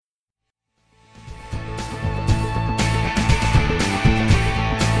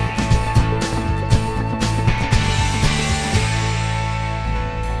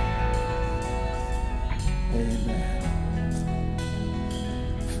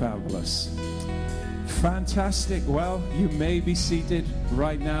Fabulous. Fantastic. Well, you may be seated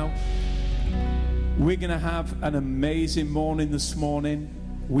right now. We're going to have an amazing morning this morning.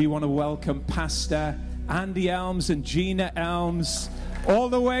 We want to welcome Pastor Andy Elmes and Gina Elmes, all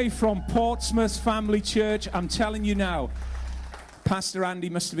the way from Portsmouth Family Church. I'm telling you now, Pastor Andy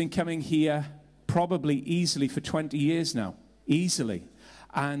must have been coming here probably easily for 20 years now. Easily.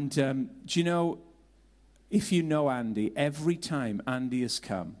 And do you know, if you know Andy, every time Andy has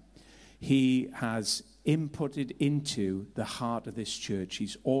come, he has inputted into the heart of this church.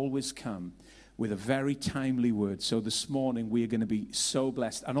 He's always come with a very timely word. So this morning we are going to be so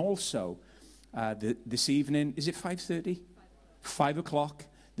blessed. And also this evening, is it 5:30? 5 o'clock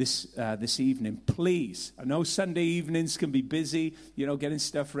this evening. Please, I know Sunday evenings can be busy, you know, getting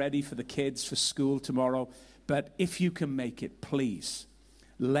stuff ready for the kids for school tomorrow. But if you can make it, please,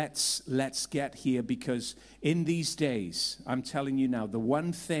 let's get here, because in these days, I'm telling you now, the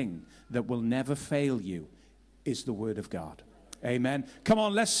one thing that will never fail you is the Word of God. Amen. Come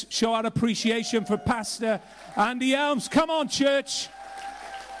on, let's show our appreciation for Pastor Andy Elmes. Come on, church.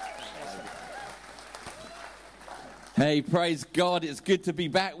 Hey, praise God. It's good to be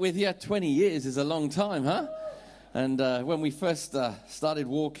back with you. 20 years is a long time, huh? And when we first started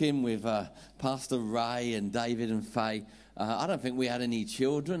walking with Pastor Ray and David and Faye, I don't think we had any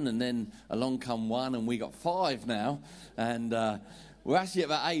children, and then along come one, and we got 5 now. And we're actually at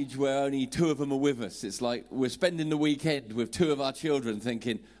that age where only 2 of them are with us. It's like we're spending the weekend with 2 of our children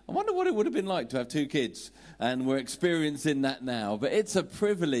thinking, I wonder what it would have been like to have 2 kids. And we're experiencing that now. But it's a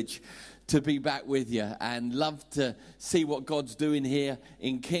privilege to be back with you, and love to see what God's doing here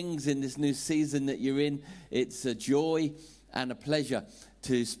in Kings in this new season that you're in. It's a joy and a pleasure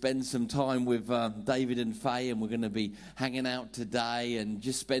to spend some time with David and Faye, and we're going to be hanging out today and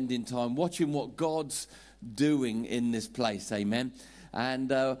just spending time watching what God's doing in this place. Amen.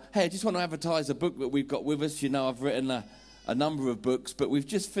 And hey, I just want to advertise a book that we've got with us. You know, I've written a number of books, but we've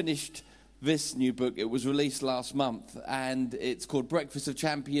just finished this new book. It was released last month, and it's called Breakfast of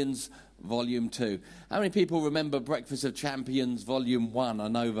Champions Volume 2. How many people remember Breakfast of Champions Volume 1? I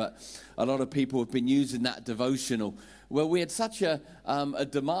know that a lot of people have been using that devotional. Well, we had such a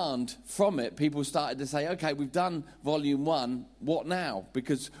demand from it. People started to say, okay, we've done Volume 1, what now?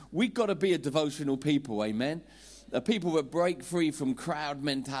 Because we've got to be a devotional people, amen? People that break free from crowd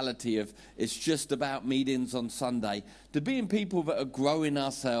mentality of it's just about meetings on Sunday, to being people that are growing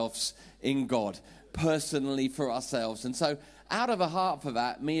ourselves in God, personally for ourselves. And so out of a heart for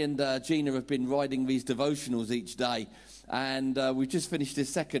that, me and Gina have been writing these devotionals each day. And we've just finished this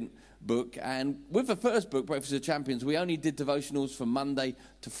second book. And with the first book, Breakfast of Champions, we only did devotionals from Monday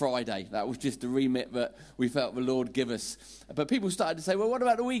to Friday. That was just the remit that we felt the Lord give us. But people started to say, well, what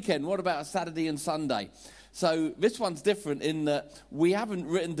about the weekend? What about Saturday and Sunday? So this one's different in that we haven't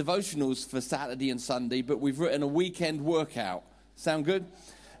written devotionals for Saturday and Sunday, but we've written a weekend workout. Sound good?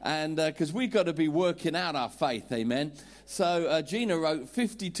 And because we've got to be working out our faith, amen. So Gina wrote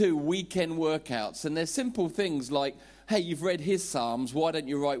 52 weekend workouts, and they're simple things like, hey, you've read his Psalms, why don't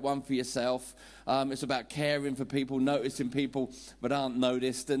you write one for yourself? It's about caring for people, noticing people that aren't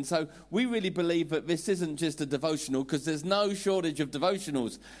noticed. And so we really believe that this isn't just a devotional, because there's no shortage of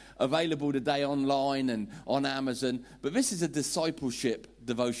devotionals available today online and on Amazon. But this is a discipleship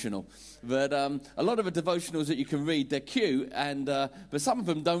devotional. But a lot of the devotionals that you can read, they're cute, and but some of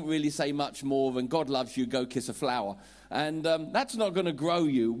them don't really say much more than God loves you, go kiss a flower. And that's not going to grow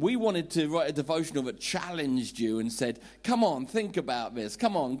you. We wanted to write a devotional that challenged you and said, come on, think about this.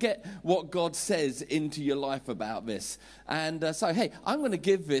 Come on, get what God says into your life about this. And so, hey, I'm going to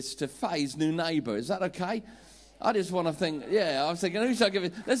give this to Faye's new neighbour. Is that okay? I just want to think, yeah, I was thinking, who should I give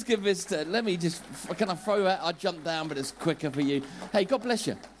it? Let's give this to, let me just, can I throw that? I'll jump down, but it's quicker for you. Hey, God bless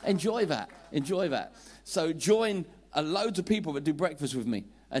you. Enjoy that. Enjoy that. So join loads of people that do breakfast with me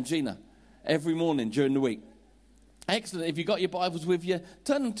and Gina every morning during the week. Excellent. If you've got your Bibles with you,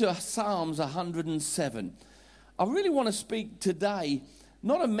 turn them to Psalms 107. I really want to speak today,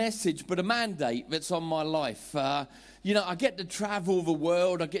 not a message, but a mandate that's on my life. You know, I get to travel the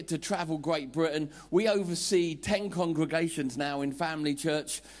world. I get to travel Great Britain. We oversee 10 congregations now in Family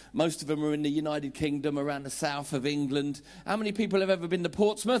Church. Most of them are in the United Kingdom, around the south of England. How many people have ever been to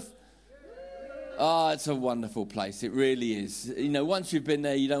Portsmouth? Oh, it's a wonderful place. It really is. You know, once you've been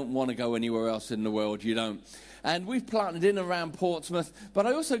there, you don't want to go anywhere else in the world. You don't. And we've planted in around Portsmouth, but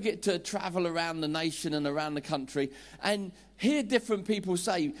I also get to travel around the nation and around the country. And hear different people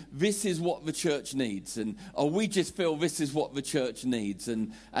say, this is what the church needs, or we just feel this is what the church needs.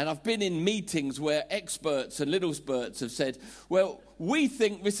 And I've been in meetings where experts and little spurts have said, well, we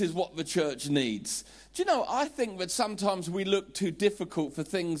think this is what the church needs. Do you know, I think that sometimes we look too difficult for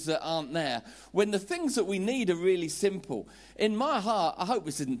things that aren't there, when the things that we need are really simple. In my heart, I hope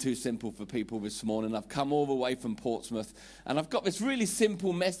this isn't too simple for people this morning. I've come all the way from Portsmouth, and I've got this really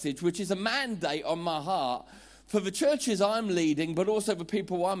simple message, which is a mandate on my heart for the churches I'm leading, but also the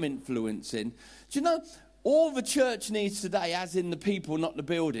people I'm influencing. Do you know, all the church needs today, as in the people, not the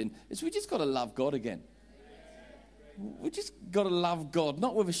building, is we just got to love God again. We just got to love God,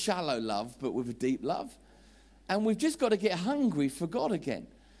 not with a shallow love, but with a deep love. And we've just got to get hungry for God again.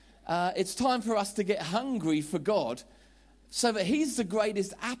 It's time for us to get hungry for God so that He's the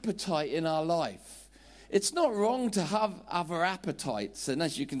greatest appetite in our life. It's not wrong to have other appetites. And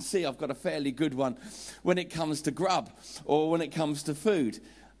as you can see, I've got a fairly good one when it comes to grub or when it comes to food.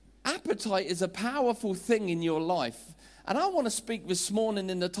 Appetite is a powerful thing in your life. And I want to speak this morning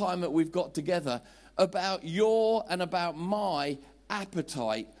in the time that we've got together about your and about my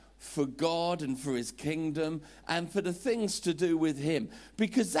appetite for God and for His kingdom and for the things to do with Him.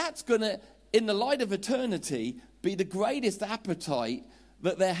 Because that's going to, in the light of eternity, be the greatest appetite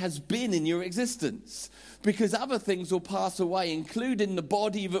that there has been in your existence. Because other things will pass away, including the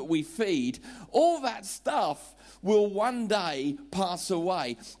body that we feed. All that stuff will one day pass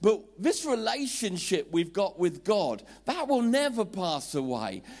away. But this relationship we've got with God, that will never pass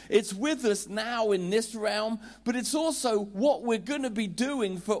away. It's with us now in this realm, but it's also what we're going to be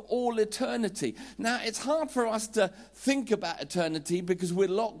doing for all eternity. Now, it's hard for us to think about eternity because we're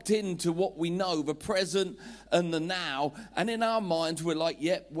locked into what we know, the present and the now. And in our minds, we're like,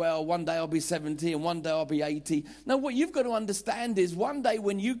 yep, well, one day I'll be 70 and one day I'll be 80. Now, what you've got to understand is one day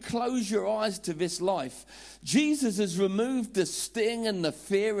when you close your eyes to this life, Jesus has removed the sting and the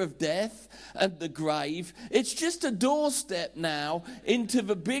fear of death and the grave. It's just a doorstep now into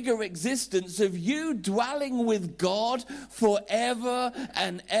the bigger existence of you dwelling with God forever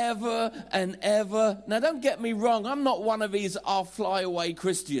and ever and ever. Now, don't get me wrong. I'm not one of these I'll fly away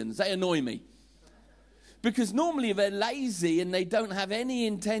Christians. They annoy me. Because normally they're lazy and they don't have any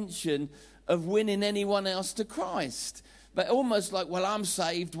intention of winning anyone else to Christ. But almost like, well, I'm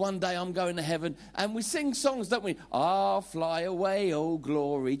saved, one day I'm going to heaven. And we sing songs, don't we? I'll fly away, oh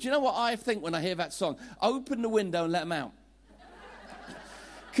glory. Do you know what I think when I hear that song? Open the window and let them out.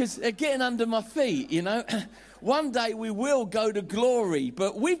 Because they're getting under my feet, you know. One day we will go to glory,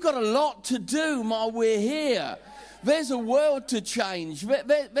 but we've got a lot to do while we're here. There's a world to change.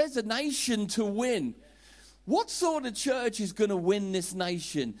 There's a nation to win. What sort of church is going to win this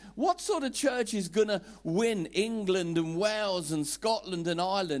nation? What sort of church is going to win England and Wales and Scotland and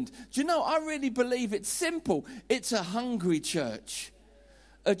Ireland? Do you know, I really believe it's simple. It's a hungry church.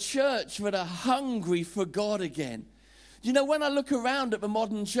 A church that are hungry for God again. You know, when I look around at the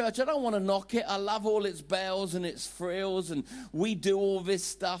modern church, I don't want to knock it. I love all its bells and its frills, and we do all this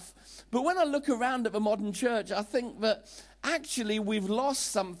stuff. But when I look around at the modern church, I think that actually we've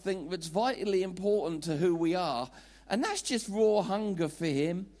lost something that's vitally important to who we are, and that's just raw hunger for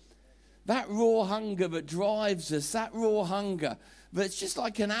Him. That raw hunger that drives us, that raw hunger that's just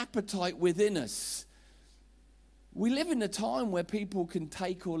like an appetite within us. We live in a time where people can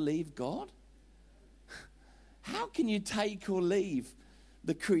take or leave God. How can you take or leave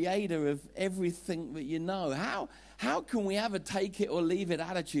the creator of everything that you know? How can we have a take it or leave it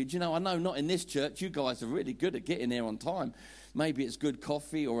attitude? You know, I know not in this church. You guys are really good at getting here on time. Maybe it's good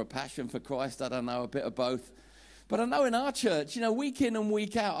coffee or a passion for Christ. I don't know, a bit of both. But I know in our church, you know, week in and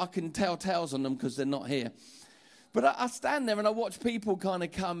week out, I can tell tales on them because they're not here. But I stand there and I watch people kind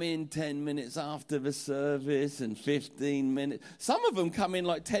of come in 10 minutes after the service and 15 minutes. Some of them come in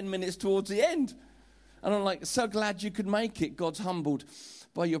like 10 minutes towards the end. And I'm like, so glad you could make it. God's humbled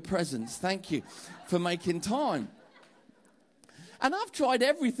by your presence. Thank you for making time. And I've tried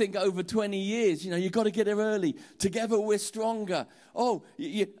everything over 20 years. You know, you've got to get here early. Together we're stronger. But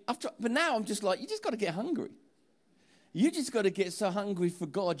now I'm just like, you just got to get hungry. You just got to get so hungry for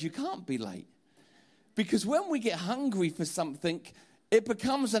God, you can't be late. Because when we get hungry for something, it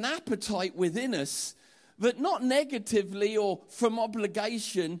becomes an appetite within us that not negatively or from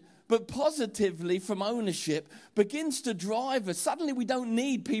obligation, but positively from ownership, begins to drive us. Suddenly we don't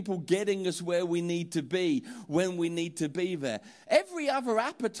need people getting us where we need to be when we need to be there. Every other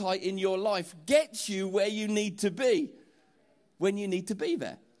appetite in your life gets you where you need to be when you need to be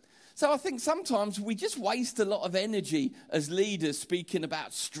there. So I think sometimes we just waste a lot of energy as leaders speaking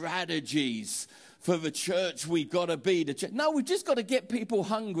about strategies for the church, we got to be the church. No, we've just got to get people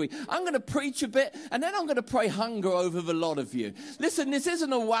hungry. I'm going to preach a bit, and then I'm going to pray hunger over the lot of you. Listen, this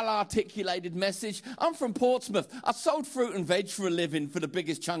isn't a well-articulated message. I'm from Portsmouth. I sold fruit and veg for a living for the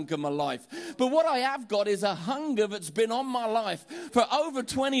biggest chunk of my life. But what I have got is a hunger that's been on my life for over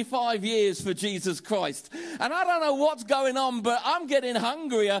 25 years for Jesus Christ. And I don't know what's going on, but I'm getting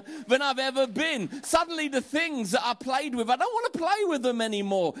hungrier than I've ever been. Suddenly the things that I played with, I don't want to play with them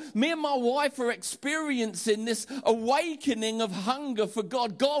anymore. Me and my wife are experiencing this awakening of hunger for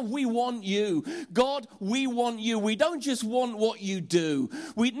God. God, we want you. God, we want you. We don't just want what you do.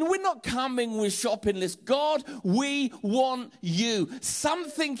 We're not coming with shopping lists. God, we want you.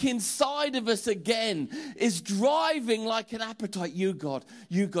 Something inside of us again is driving like an appetite. You, God.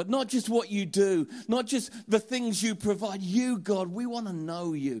 Not just what you do, not just the things you provide. You, God, we want to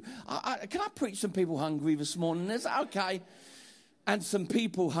know you. Can I preach some people hungry this morning? Is that okay? And some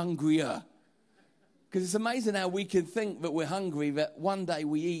people hungrier. Because it's amazing how we can think that we're hungry, that one day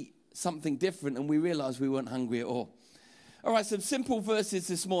we eat something different and we realize we weren't hungry at all. All right, some simple verses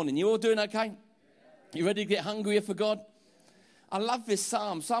this morning. You all doing okay? You ready to get hungrier for God? I love this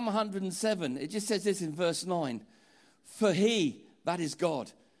Psalm 107. It just says this in verse 9. For he, that is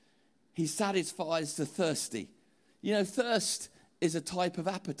God, he satisfies the thirsty. You know, thirst is a type of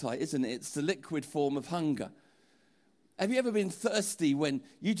appetite, isn't it? It's the liquid form of hunger. Have you ever been thirsty when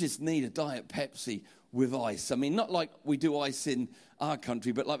you just need a Diet Pepsi with ice? I mean, not like we do ice in our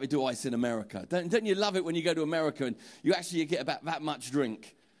country, but like we do ice in America. Don't you love it when you go to America and you get about that much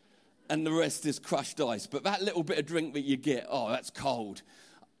drink and the rest is crushed ice? But that little bit of drink that you get, oh, that's cold.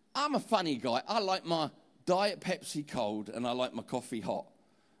 I'm a funny guy. I like my Diet Pepsi cold and I like my coffee hot.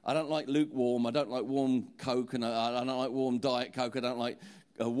 I don't like lukewarm. I don't like warm Coke, and I don't like warm Diet Coke. I don't like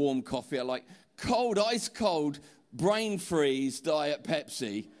warm coffee. I like cold, ice cold, brain freeze Diet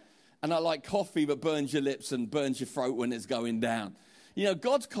Pepsi. And I like coffee that burns your lips and burns your throat when it's going down. You know,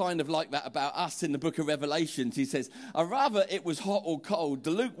 God's kind of like that about us in the book of Revelations. He says, I'd rather it was hot or cold. The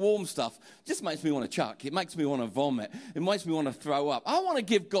lukewarm stuff just makes me want to chuck. It makes me want to vomit. It makes me want to throw up. I want to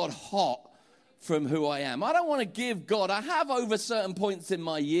give God hot from who I am. I don't want to give God. I have over certain points in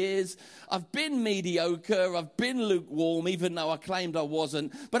my years. I've been mediocre. I've been lukewarm, even though I claimed I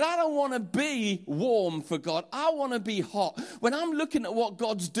wasn't. But I don't want to be warm for God. I want to be hot. When I'm looking at what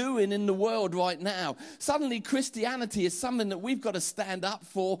God's doing in the world right now, suddenly Christianity is something that we've got to stand up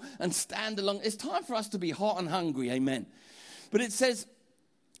for and stand along. It's time for us to be hot and hungry. Amen. But it says,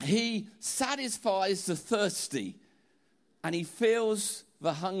 he satisfies the thirsty and he fills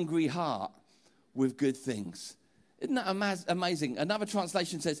the hungry heart with good things. Isn't that amazing? Another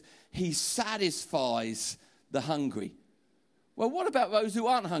translation says, he satisfies the hungry. Well, what about those who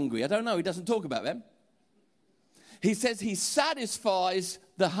aren't hungry? I don't know. He doesn't talk about them. He says he satisfies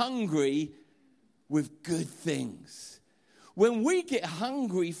the hungry with good things. When we get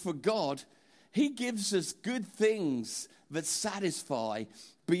hungry for God, he gives us good things that satisfy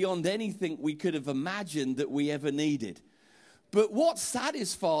beyond anything we could have imagined that we ever needed. But what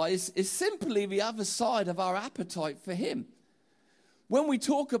satisfies is simply the other side of our appetite for him. When we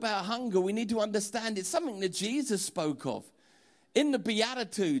talk about hunger, we need to understand it's something that Jesus spoke of. In the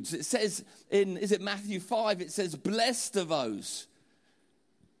Beatitudes, it says is it Matthew 5, it says, blessed are those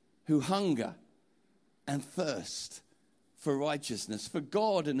who hunger and thirst for righteousness, for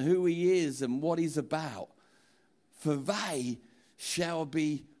God and who he is and what he's about, for they shall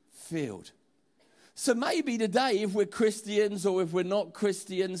be filled. So maybe today, if we're Christians or if we're not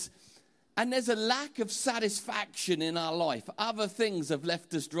Christians, and there's a lack of satisfaction in our life, other things have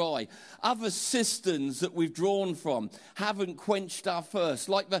left us dry, other cisterns that we've drawn from haven't quenched our thirst,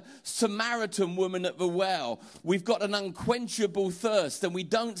 like the Samaritan woman at the well. We've got an unquenchable thirst and we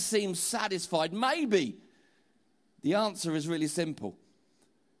don't seem satisfied. Maybe the answer is really simple.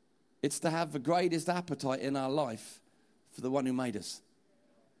 It's to have the greatest appetite in our life for the one who made us.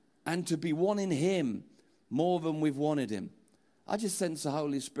 And to be wanting him more than we've wanted him. I just sense the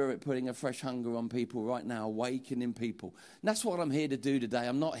Holy Spirit putting a fresh hunger on people right now, awakening people. And that's what I'm here to do today.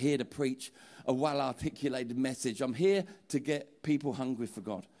 I'm not here to preach a well-articulated message. I'm here to get people hungry for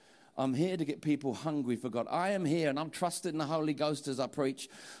God. I'm here to get people hungry for God. I am here and I'm trusting the Holy Ghost as I preach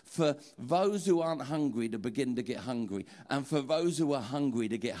for those who aren't hungry to begin to get hungry. And for those who are hungry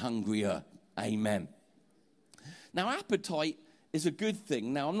to get hungrier. Amen. Now, appetite is a good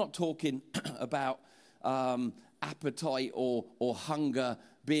thing. Now, I'm not talking about appetite or hunger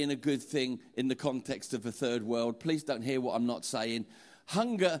being a good thing in the context of the third world. Please don't hear what I'm not saying.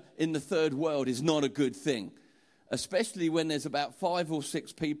 Hunger in the third world is not a good thing. especially when there's about 5 or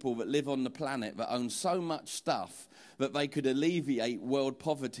 6 people that live on the planet that own so much stuff that they could alleviate world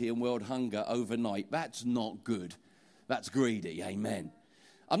poverty and world hunger overnight. That's not good. That's greedy. Amen.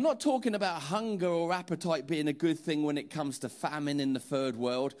 I'm not talking about hunger or appetite being a good thing when it comes to famine in the third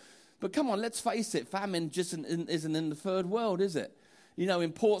world. But come on, let's face it, famine just isn't in the third world, is it? You know,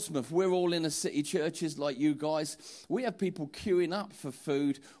 in Portsmouth, we're all inner city churches like you guys. We have people queuing up for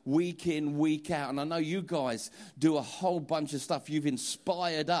food week in, week out. And I know you guys do a whole bunch of stuff. You've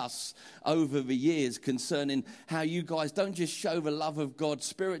inspired us over the years concerning how you guys don't just show the love of God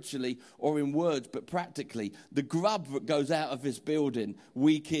spiritually or in words, but practically. The grub that goes out of this building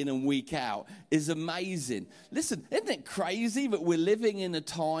week in and week out is amazing. Listen, isn't it crazy that we're living in a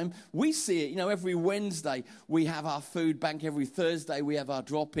time, we see it, you know, every Wednesday we have our food bank, every Thursday we have our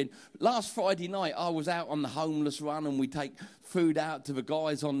drop-in. Last Friday night, I was out on the homeless run and we take food out to the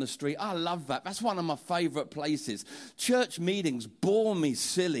guys on the street. I love that. That's one of my favourite places. Church meetings bore me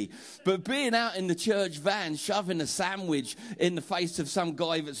silly. But being out in the church van, shoving a sandwich in the face of some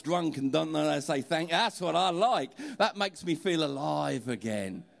guy that's drunk and don't know how to say thank you, that's what I like. That makes me feel alive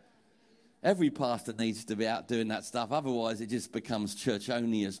again. Every pastor needs to be out doing that stuff. Otherwise, it just becomes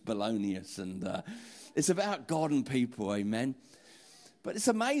churchonius, balonius. And it's about God and people, amen. But it's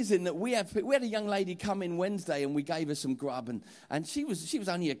amazing that we had a young lady come in Wednesday and we gave her some grub. And she was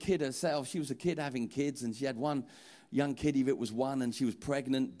only a kid herself. She was a kid having kids, and she had one young kiddie that was 1 and she was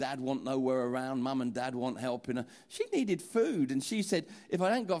pregnant. Dad wasn't nowhere around. Mum and Dad weren't helping her. She needed food. And she said, if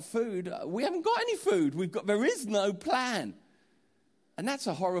I ain't got food, we haven't got any food. There is no plan. And that's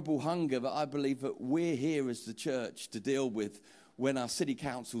a horrible hunger that I believe that we're here as the church to deal with when our city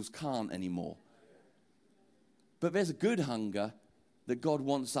councils can't anymore. But there's a good hunger that God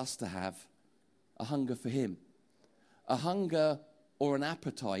wants us to have, a hunger for him. A hunger or an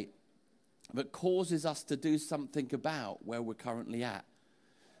appetite that causes us to do something about where we're currently at.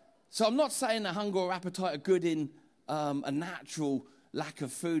 So I'm not saying that hunger or appetite are good in a natural lack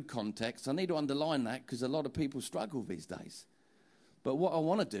of food context. I need to underline that because a lot of people struggle these days. But what I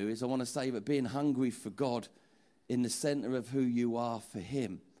want to do is I want to say that being hungry for God in the center of who you are for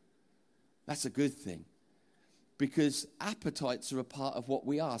him, that's a good thing. Because appetites are a part of what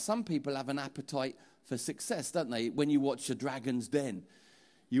we are. Some people have an appetite for success, don't they? When you watch A Dragon's Den,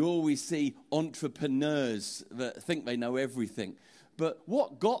 you always see entrepreneurs that think they know everything. But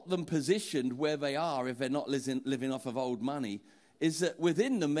what got them positioned where they are, if they're not living off of old money, is that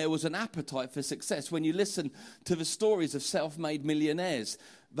within them there was an appetite for success. When you listen to the stories of self-made millionaires,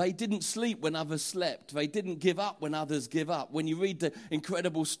 they didn't sleep when others slept. They didn't give up when others give up. When you read the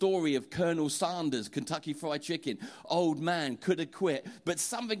incredible story of Colonel Sanders, Kentucky Fried Chicken, old man, could have quit, but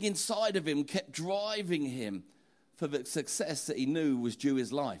something inside of him kept driving him for the success that he knew was due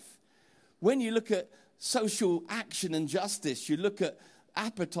his life. When you look at social action and justice, you look at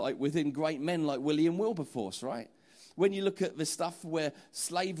appetite within great men like William Wilberforce, right? When you look at the stuff where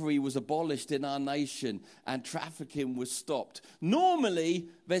slavery was abolished in our nation and trafficking was stopped, normally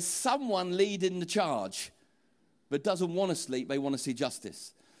there's someone leading the charge that doesn't want to sleep, they want to see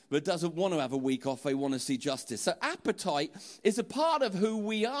justice. That doesn't want to have a week off, they want to see justice. So appetite is a part of who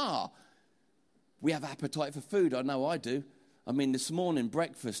we are. We have appetite for food, I know I do. I mean, this morning,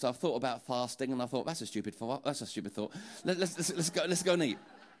 breakfast, I thought about fasting and I thought, that's a stupid thought. Let's go and eat.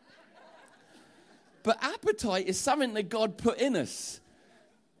 But appetite is something that God put in us.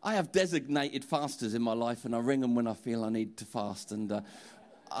 I have designated fasters in my life, and I ring them when I feel I need to fast. And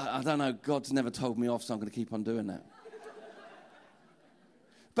I don't know, God's never told me off, so I'm going to keep on doing that.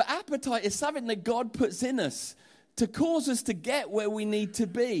 But appetite is something that God puts in us to cause us to get where we need to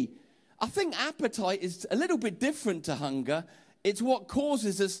be. I think appetite is a little bit different to hunger. It's what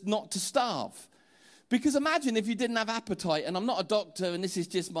causes us not to starve. Because imagine if you didn't have appetite, and I'm not a doctor, and this is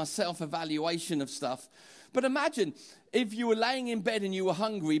just my self-evaluation of stuff, but imagine if you were laying in bed and you were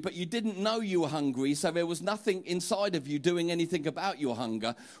hungry, but you didn't know you were hungry, so there was nothing inside of you doing anything about your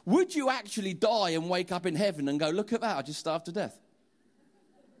hunger. Would you actually die and wake up in heaven and go, look at that, I just starved to death?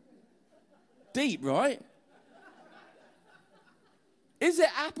 Deep, right? Is it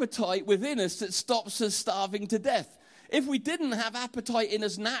appetite within us that stops us starving to death? If we didn't have appetite in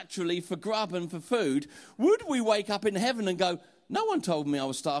us naturally for grub and for food, would we wake up in heaven and go, no one told me I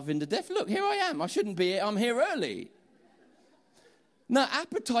was starving to death. Look, here I am. I shouldn't be here. I'm here early. Now,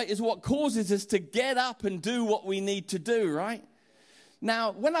 appetite is what causes us to get up and do what we need to do, right?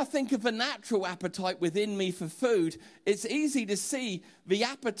 Now, when I think of a natural appetite within me for food, it's easy to see the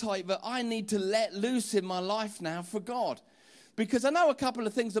appetite that I need to let loose in my life now for God. Because I know a couple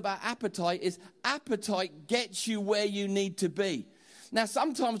of things about appetite is appetite gets you where you need to be. Now,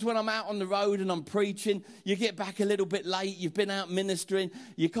 sometimes when I'm out on the road and I'm preaching, you get back a little bit late, you've been out ministering,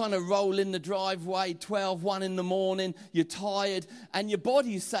 you kind of roll in the driveway, 12, 1 in the morning, you're tired, and your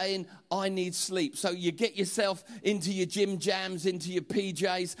body's saying, I need sleep. So you get yourself into your gym jams, into your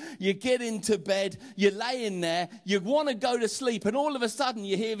PJs, you get into bed, you're laying there, you want to go to sleep, and all of a sudden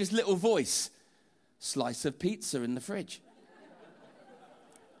you hear this little voice, slice of pizza in the fridge.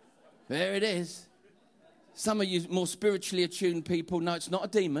 There it is. Some of you more spiritually attuned people know it's not a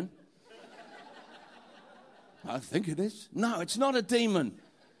demon. I think it is. No, it's not a demon.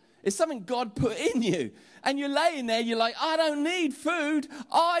 It's something God put in you. And you're laying there, you're like, I don't need food,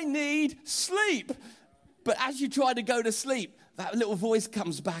 I need sleep. But as you try to go to sleep, that little voice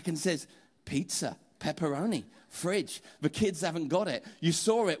comes back and says, pizza, pepperoni, fridge. The kids haven't got it. You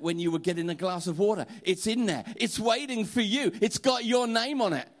saw it when you were getting a glass of water. It's in there. It's waiting for you. It's got your name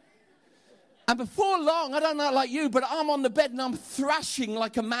on it. And before long, I don't know like you, but I'm on the bed and I'm thrashing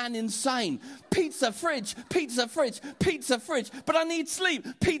like a man insane. Pizza, fridge, pizza, fridge, pizza, fridge. But I need sleep,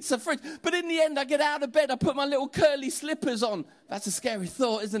 pizza, fridge. But in the end, I get out of bed, I put my little curly slippers on. That's a scary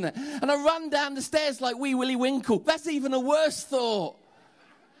thought, isn't it? And I run down the stairs like Wee Willie Winkle. That's even a worse thought.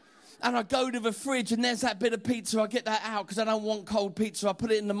 And I go to the fridge and there's that bit of pizza. I get that out because I don't want cold pizza. I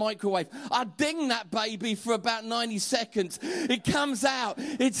put it in the microwave. I ding that baby for about 90 seconds. It comes out.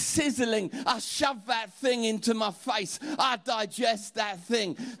 It's sizzling. I shove that thing into my face. I digest that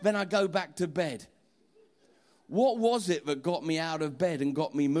thing. Then I go back to bed. What was it that got me out of bed and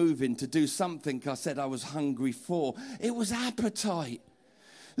got me moving to do something I said I was hungry for? It was appetite.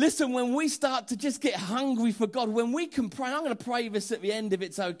 Listen, when we start to just get hungry for God, when we can pray, I'm going to pray this at the end if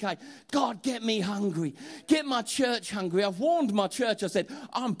it's okay. God, get me hungry. Get my church hungry. I've warned my church. I said,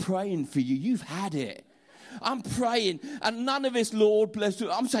 I'm praying for you. You've had it. I'm praying, and none of this, Lord, bless you.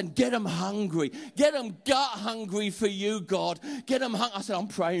 I'm saying, get them hungry. Get them gut hungry for you, God. Get them hungry. I said, I'm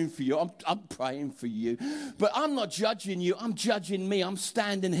praying for you. I'm praying for you. But I'm not judging you. I'm judging me. I'm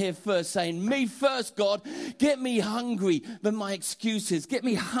standing here first saying, me first, God. Get me hungry than my excuses. Get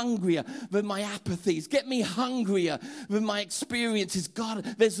me hungrier than my apathies. Get me hungrier than my experiences. God,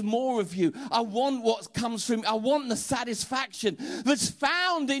 there's more of you. I want what comes from, I want the satisfaction that's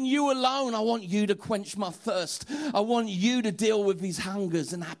found in you alone. I want you to quench my thirst. I want you to deal with these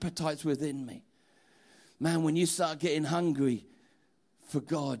hungers and appetites within me. Man, when you start getting hungry for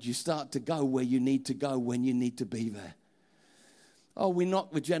God, you start to go where you need to go when you need to be there. Oh, we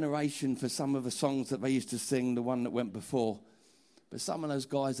knocked the generation for some of the songs that they used to sing, the one that went before. But some of those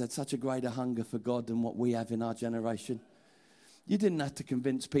guys had such a greater hunger for God than what we have in our generation. You didn't have to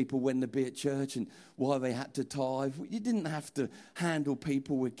convince people when to be at church and why they had to tithe. You didn't have to handle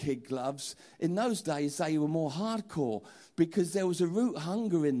people with kid gloves. In those days, they were more hardcore because there was a root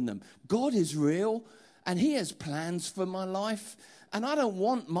hunger in them. God is real and he has plans for my life. And I don't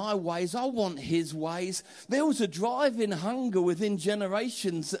want my ways, I want his ways. There was a driving hunger within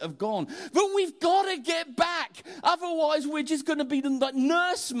generations that have gone. But we've got to get back. Otherwise, we're just going to be like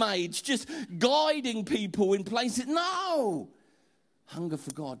nursemaids, just guiding people in places. No! Hunger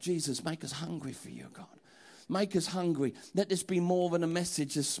for God. Jesus, make us hungry for you, God. Make us hungry. Let this be more than a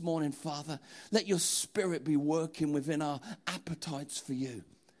message this morning, Father. Let your spirit be working within our appetites for you.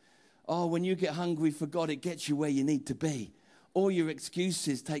 Oh, when you get hungry for God, it gets you where you need to be. All your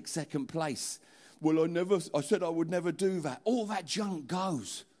excuses take second place. Well, I said I would never do that. All that junk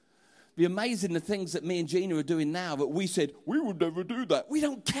goes. The amazing the things that me and Gina are doing now that we said, we would never do that. We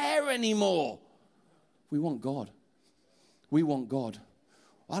don't care anymore. We want God. We want God.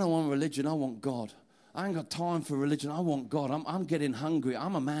 I don't want religion, I want God. I ain't got time for religion, I want God. I'm getting hungry.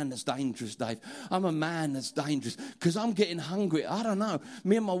 I'm a man that's dangerous, Dave. I'm a man that's dangerous because I'm getting hungry. I don't know.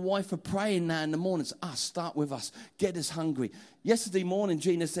 Me and my wife are praying now in the mornings. Start with us. Get us hungry. Yesterday morning,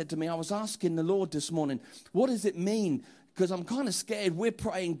 Gina said to me, I was asking the Lord this morning, what does it mean? Because I'm kind of scared. We're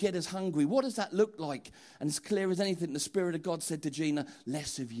praying, get us hungry. What does that look like? And as clear as anything, the Spirit of God said to Gina,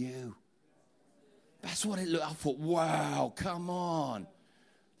 less of you. That's what it looked like. I thought, wow, come on.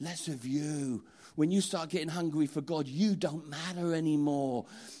 Less of you. When you start getting hungry for God, you don't matter anymore.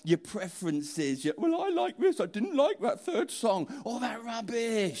 Your preferences, well, I like this. I didn't like that third song. All that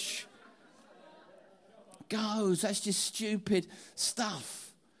rubbish. Goes. That's just stupid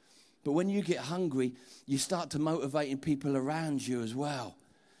stuff. But when you get hungry, you start to motivating people around you as well.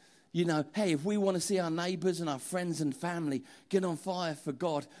 You know, hey, if we want to see our neighbours and our friends and family get on fire for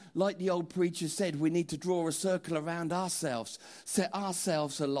God, like the old preacher said, we need to draw a circle around ourselves, set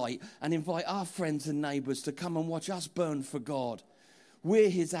ourselves alight, and invite our friends and neighbours to come and watch us burn for God. We're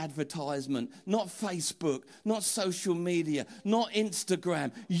his advertisement, not Facebook, not social media, not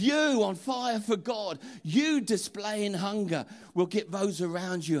Instagram. You on fire for God, you displaying hunger will get those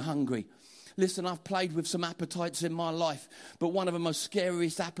around you hungry. Listen, I've played with some appetites in my life, but one of the most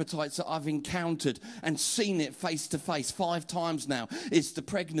scariest appetites that I've encountered and seen it face to face 5 times now is the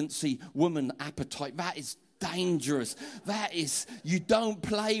pregnancy woman appetite. That is dangerous. That is, you don't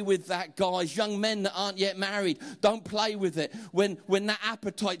play with that, guys. Young men that aren't yet married, don't play with it. When that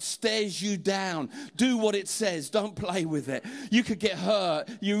appetite stares you down, do what it says. Don't play with it. You could get hurt.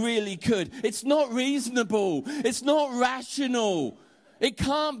 You really could. It's not reasonable. It's not rational. It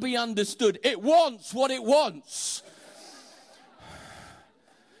can't be understood. It wants what it wants.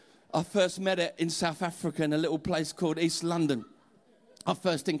 I first met it in South Africa in a little place called East London. I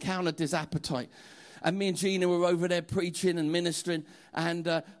first encountered this appetite. And me and Gina were over there preaching and ministering.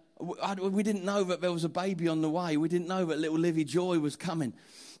 And we didn't know that there was a baby on the way. We didn't know that little Livy Joy was coming.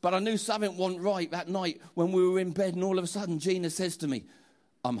 But I knew something wasn't right that night when we were in bed. And all of a sudden, Gina says to me,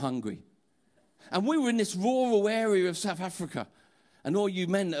 "I'm hungry." And we were in this rural area of South Africa. And all you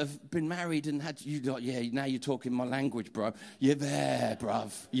men that have been married and had, you like, yeah, now you're talking my language, bro. You're there,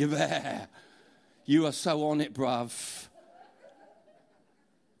 bruv. You're there. You are so on it, bruv.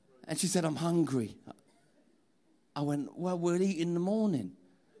 And she said, "I'm hungry." I went, "Well, we'll eat in the morning."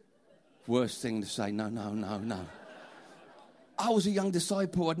 Worst thing to say, no. I was a young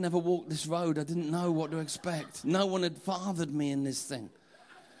disciple. I'd never walked this road. I didn't know what to expect. No one had fathered me in this thing.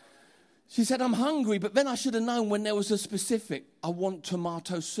 She said, "I'm hungry," but then I should have known when there was a specific, "I want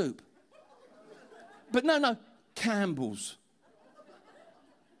tomato soup." But no, Campbell's.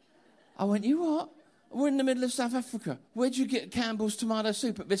 I went, "You what? We're in the middle of South Africa. Where'd you get Campbell's tomato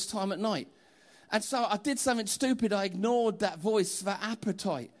soup at this time at night?" And so I did something stupid. I ignored that voice, that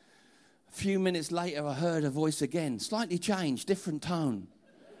appetite. A few minutes later, I heard a voice again, slightly changed, different tone.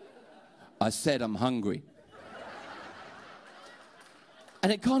 I said, "I'm hungry."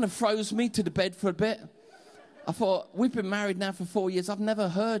 And it kind of froze me to the bed for a bit. I thought, we've been married now for 4 years. I've never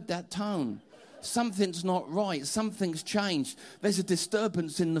heard that tone. Something's not right. Something's changed. There's a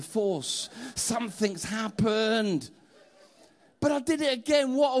disturbance in the force. Something's happened. But I did it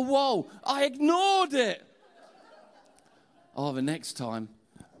again. What a woe. I ignored it. Oh, the next time,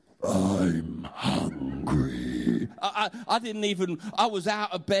 "I'm hungry." I was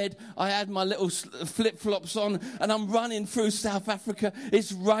out of bed. I had my little flip-flops on, and I'm running through South Africa.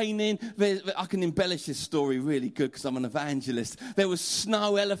 It's raining. I can embellish this story really good because I'm an evangelist. There was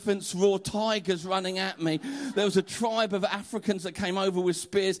snow elephants, raw tigers running at me. There was a tribe of Africans that came over with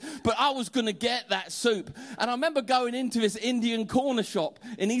spears, but I was going to get that soup. And I remember going into this Indian corner shop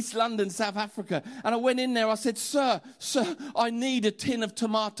in East London, South Africa, and I went in there. I said, Sir, I need a tin of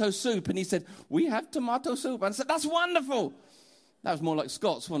tomato soup." And he said, "We have tomato soup." And I said, "That's wonderful." That was more like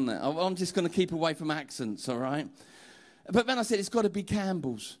Scots, wasn't it? I'm just going to keep away from accents, all right? But then I said, "It's got to be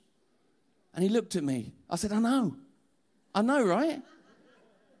Campbell's." And he looked at me. I said, I know, right?"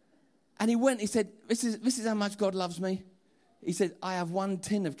 And he said, this is how much God loves me. He said, "I have 1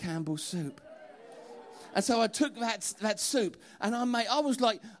 tin of Campbell's soup." And so I took that soup, and I was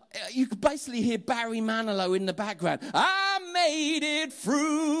like, you could basically hear Barry Manilow in the background. "I made it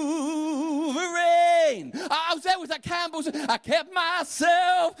through the rain." I was there with that Campbell's. I kept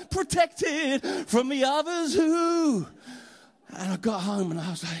myself protected from the others who. And I got home and I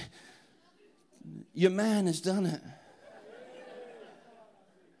was like, "Your man has done it."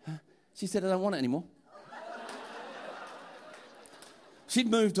 She said, "I don't want it anymore." She'd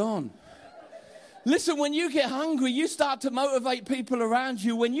moved on. Listen, when you get hungry, you start to motivate people around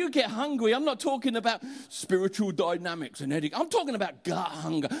you. When you get hungry, I'm not talking about spiritual dynamics and ethics. I'm talking about gut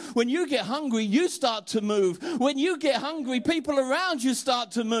hunger. When you get hungry, you start to move. When you get hungry, people around you start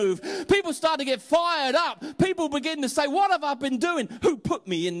to move. People start to get fired up. People begin to say, "What have I been doing? Who put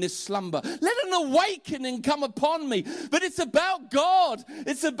me in this slumber?" Let an awakening come upon me. But it's about God.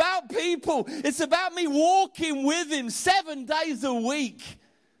 It's about people. It's about me walking with Him 7 days a week.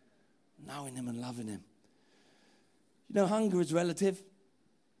 Knowing Him and loving Him. You know, hunger is relative.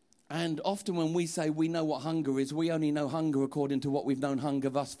 And often when we say we know what hunger is, we only know hunger according to what we've known hunger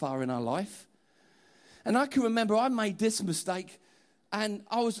thus far in our life. And I can remember I made this mistake. And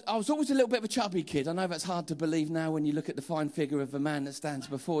I was always a little bit of a chubby kid. I know that's hard to believe now when you look at the fine figure of the man that stands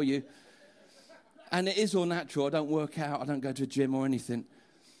before you. And it is all natural. I don't work out. I don't go to a gym or anything.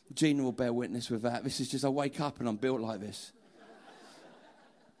 Gina will bear witness with that. This is just, I wake up and I'm built like this.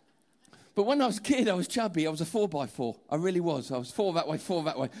 But when I was a kid, I was chubby. I was a 4x4. I really was. I was 4 that way, 4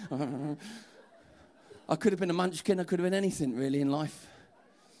 that way. I could have been a munchkin. I could have been anything, really, in life.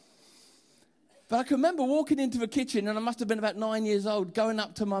 But I can remember walking into the kitchen, and I must have been about 9 years old, going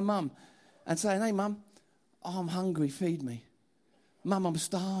up to my mum and saying, hey, Mum, I'm hungry, feed me. Mum, I'm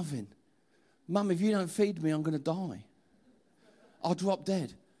starving. Mum, if you don't feed me, I'm going to die. I'll drop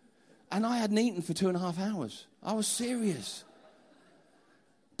dead. And I hadn't eaten for 2.5 hours. I was serious.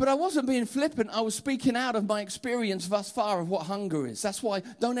 But I wasn't being flippant. I was speaking out of my experience thus far of what hunger is. That's why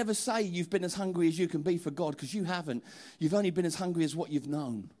don't ever say you've been as hungry as you can be for God, because you haven't. You've only been as hungry as what you've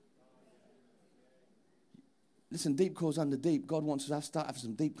known. Listen, deep calls under deep. God wants us to start having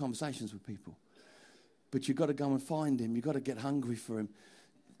some deep conversations with people. But you've got to go and find him. You've got to get hungry for him.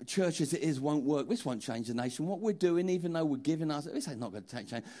 Church as it is won't work. This won't change the nation. What we're doing, even though we're giving us, this ain't not going to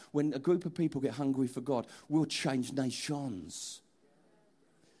change. When a group of people get hungry for God, we'll change nations.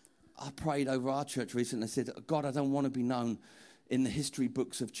 I prayed over our church recently. I said, God, I don't want to be known in the history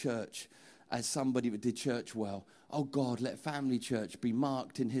books of church as somebody that did church well. Oh God, let Family Church be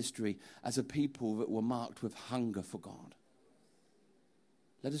marked in history as a people that were marked with hunger for God.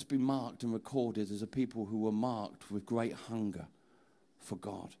 Let us be marked and recorded as a people who were marked with great hunger for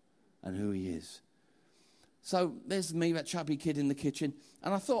God and who he is. So there's me, that chubby kid in the kitchen,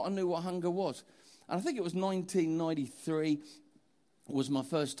 and I thought I knew what hunger was. And I think it was 1993 was my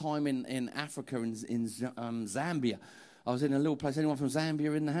first time in Africa, in Zambia. I was in a little place. Anyone from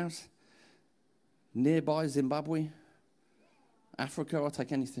Zambia in the house? Nearby, Zimbabwe? Africa? I'll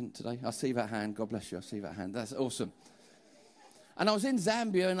take anything today. I see that hand. God bless you. I see that hand. That's awesome. And I was in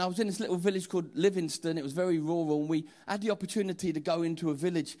Zambia, and I was in this little village called Livingston. It was very rural, and we had the opportunity to go into a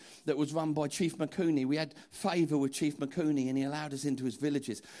village that was run by Chief Makuni. We had favour with Chief Makuni, and he allowed us into his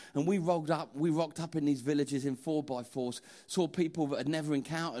villages. And we rocked up in these villages in 4x4s, saw people that had never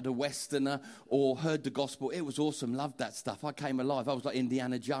encountered a Westerner or heard the gospel. It was awesome, loved that stuff. I came alive. I was like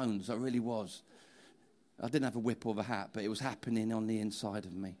Indiana Jones, I really was. I didn't have a whip or a hat, but it was happening on the inside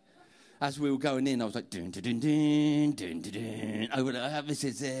of me. As we were going in, I was like, dun, dun, dun, dun, dun, dun, dun. I would, this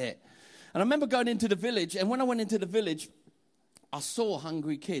is it. And I remember going into the village, and when I went into the village, I saw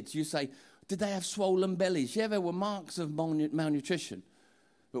hungry kids. You say, did they have swollen bellies? Yeah, there were marks of malnutrition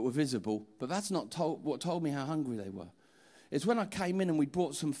that were visible, but that's not what told me how hungry they were. It's when I came in and we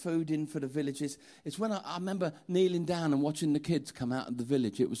brought some food in for the villages. It's when I remember kneeling down and watching the kids come out of the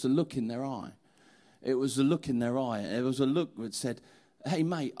village. It was the look in their eye. It was the look in their eye. It was a look that said, hey,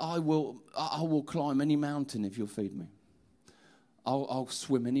 mate, I will climb any mountain if you'll feed me. I'll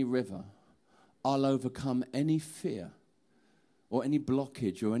swim any river. I'll overcome any fear or any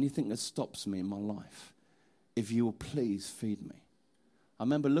blockage or anything that stops me in my life if you will please feed me. I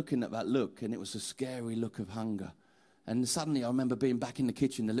remember looking at that look, and it was a scary look of hunger. And suddenly I remember being back in the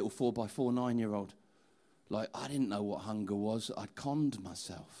kitchen, the little 4x4 9-year-old. Like, I didn't know what hunger was. I'd conned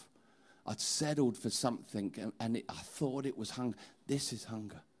myself. I'd settled for something, and I thought it was hunger. This is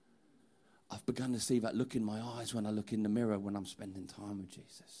hunger. I've begun to see that look in my eyes when I look in the mirror when I'm spending time with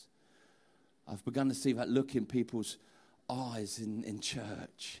Jesus. I've begun to see that look in people's eyes in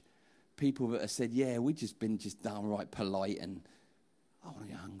church. People that have said, yeah, we've just been downright polite, and I want to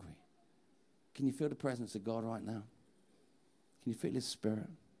get hungry. Can you feel the presence of God right now? Can you feel his spirit?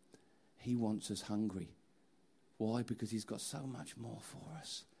 He wants us hungry. Why? Because he's got so much more for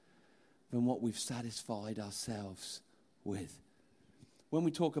us than what we've satisfied ourselves with. When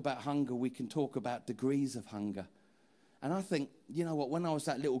we talk about hunger, we can talk about degrees of hunger. And I think, you know what, when I was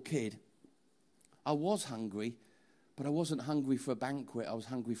that little kid, I was hungry, but I wasn't hungry for a banquet, I was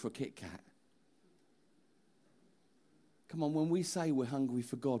hungry for a Kit Kat. Come on, when we say we're hungry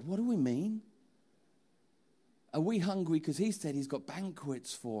for God, what do we mean? Are we hungry because he said he's got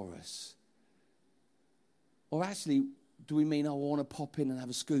banquets for us? Or actually, do we mean I want to pop in and have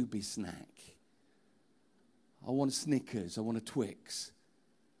a Scooby snack? I want a Snickers. I want a Twix.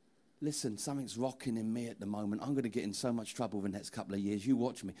 Listen, something's rocking in me at the moment. I'm going to get in so much trouble the next couple of years. You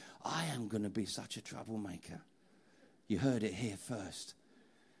watch me. I am going to be such a troublemaker. You heard it here first.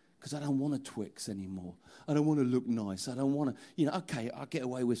 Because I don't want a Twix anymore. I don't want to look nice. I don't want to, okay, I'll get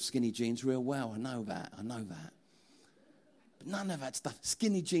away with skinny jeans real well. I know that. But none of that stuff.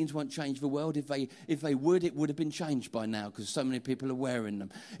 Skinny jeans won't change the world. If they would, it would have been changed by now because so many people are wearing them.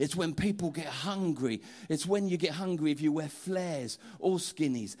 It's when people get hungry. It's when you get hungry if you wear flares or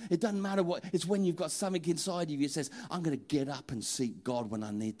skinnies. It doesn't matter what. It's when you've got something inside of you that says, I'm going to get up and seek God when I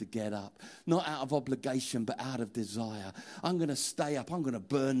need to get up. Not out of obligation, but out of desire. I'm going to stay up. I'm going to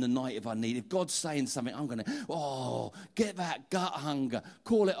burn the night if I need. If God's saying something, I'm going to, get that gut hunger.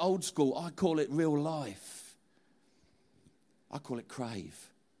 Call it old school. I call it real life. I call it crave.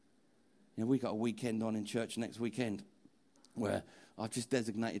 We got a weekend on in church next weekend where I've just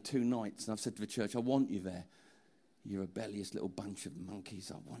designated 2 nights, and I've said to the church, I want you there. You rebellious little bunch of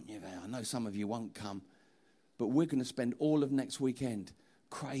monkeys. I want you there. I know some of you won't come. But we're going to spend all of next weekend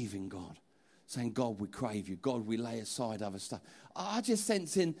craving God. Saying, God, we crave you. God, we lay aside other stuff. I just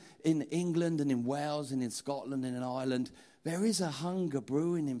sense in England and in Wales and in Scotland and in Ireland, there is a hunger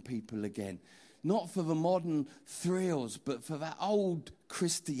brewing in people again. Not for the modern thrills, but for that old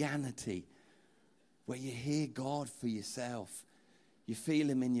Christianity where you hear God for yourself. You feel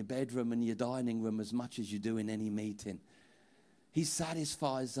him in your bedroom and your dining room as much as you do in any meeting. He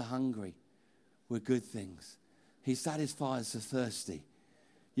satisfies the hungry with good things. He satisfies the thirsty.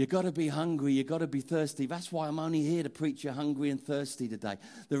 You've got to be hungry. You've got to be thirsty. That's why I'm only here to preach you're hungry and thirsty today.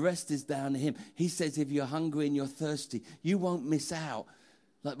 The rest is down to him. He says if you're hungry and you're thirsty, you won't miss out.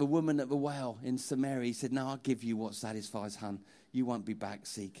 Like the woman at the well in Samaria, he said, no, I'll give you what satisfies, hun. You won't be back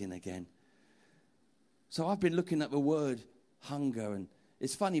seeking again. So I've been looking at the word hunger, and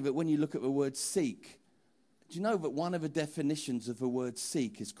it's funny that when you look at the word seek, do you know that one of the definitions of the word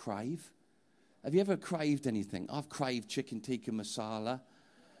seek is crave? Have you ever craved anything? I've craved chicken tikka masala.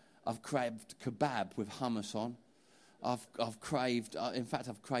 I've craved kebab with hummus on. I've craved, in fact,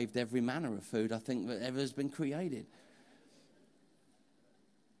 I've craved every manner of food I think that ever has been created.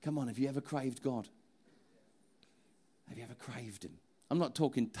 Come on, have you ever craved God? Have you ever craved him? I'm not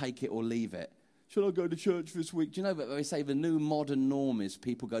talking take it or leave it. Should I go to church this week? Do you know that they say the new modern norm is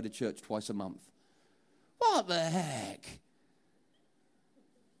people go to church twice a month? What the heck?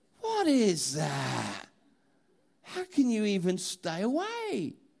 What is that? How can you even stay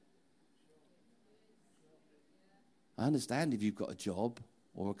away? I understand if you've got a job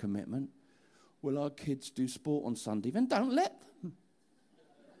or a commitment. Well, our kids do sport on Sunday, then don't let them.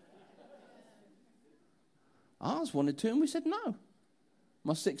 Ours wanted to, and we said no.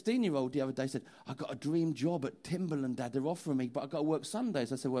 My 16-year-old the other day said, I got a dream job at Timberland, Dad. They're offering me, but I got to work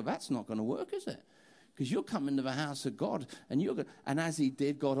Sundays. I said, well, that's not going to work, is it? Because you're coming to the house of God, and as he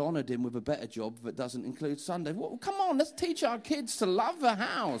did, God honoured him with a better job that doesn't include Sunday. Well, come on, let's teach our kids to love the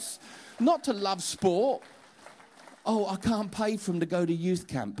house, not to love sport. Oh, I can't pay for them to go to youth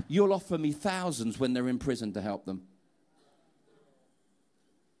camp. You'll offer me thousands when they're in prison to help them.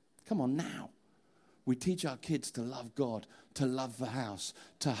 Come on now. We teach our kids to love God, to love the house,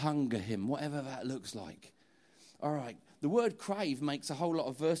 to hunger him, whatever that looks like. All right. The word crave makes a whole lot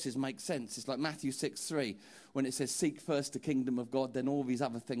of verses make sense. It's like Matthew 6:3, when it says, seek first the kingdom of God, then all these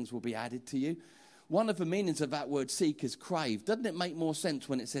other things will be added to you. One of the meanings of that word seek is crave. Doesn't it make more sense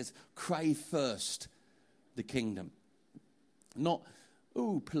when it says crave first the kingdom? Not,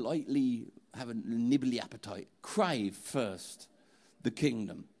 politely have a nibbly appetite. Crave first the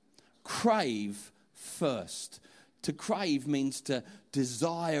kingdom. Crave first. To crave means to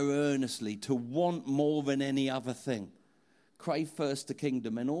desire earnestly, to want more than any other thing. Crave first the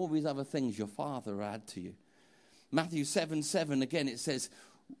kingdom, and all these other things your Father will add to you. Matthew 7:7, again, it says,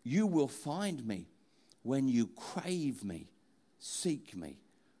 you will find me when you crave me, seek me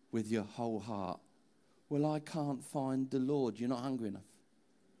with your whole heart. Well, I can't find the Lord. You're not hungry enough.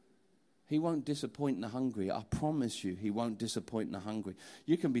 He won't disappoint the hungry. I promise you, he won't disappoint the hungry.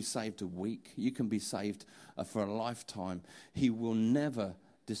 You can be saved a week. You can be saved for a lifetime. He will never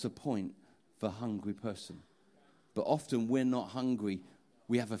disappoint the hungry person. But often we're not hungry.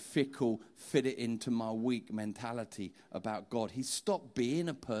 We have a fickle, fit it into my week mentality about God. He stopped being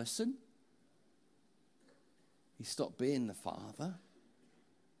a person. He stopped being the Father.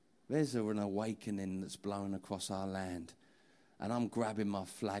 There's an awakening that's blowing across our land. And I'm grabbing my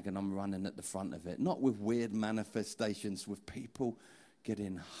flag and I'm running at the front of it. Not with weird manifestations, with people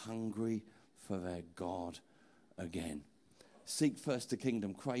getting hungry for their God again. Seek first the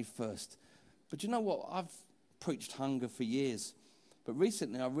kingdom, crave first. But you know what? I've preached hunger for years. But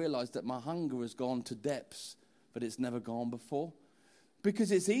recently I realized that my hunger has gone to depths that it's never gone before.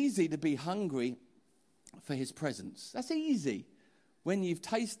 Because it's easy to be hungry for his presence. That's easy. When you've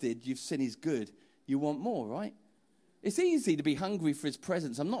tasted, you've seen he's good, you want more, right? It's easy to be hungry for his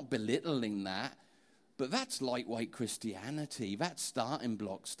presence. I'm not belittling that, but that's lightweight Christianity. That's starting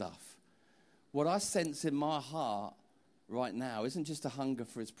block stuff. What I sense in my heart right now isn't just a hunger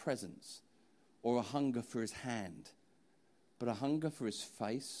for his presence or a hunger for his hand, but a hunger for his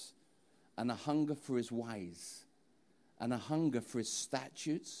face and a hunger for his ways and a hunger for his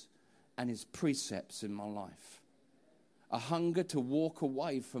statutes and his precepts in my life. A hunger to walk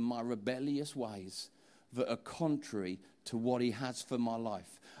away from my rebellious ways that are contrary to what he has for my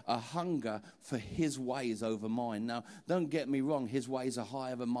life. A hunger for his ways over mine. Now, don't get me wrong, his ways are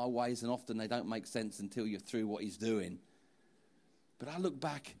higher than my ways, and often they don't make sense until you're through what he's doing. But I look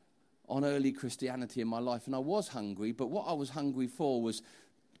back on early Christianity in my life, and I was hungry, but what I was hungry for was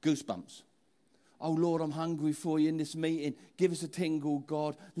goosebumps. Oh, Lord, I'm hungry for you in this meeting. Give us a tingle,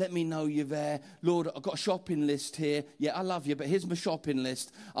 God. Let me know you're there. Lord, I've got a shopping list here. Yeah, I love you, but here's my shopping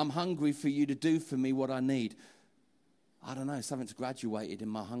list. I'm hungry for you to do for me what I need. I don't know, something's graduated in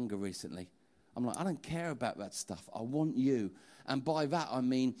my hunger recently. I'm like, I don't care about that stuff. I want you. And by that, I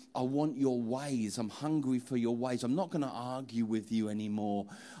mean, I want your ways. I'm hungry for your ways. I'm not going to argue with you anymore.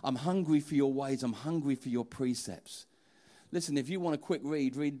 I'm hungry for your ways. I'm hungry for your precepts. Listen, if you want a quick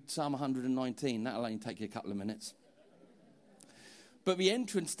read Psalm 119. That'll only take you a couple of minutes. But the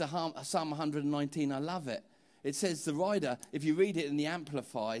entrance to Psalm 119, I love it. It says, the writer, if you read it in the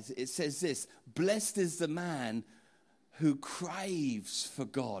Amplified, it says this: blessed is the man who craves for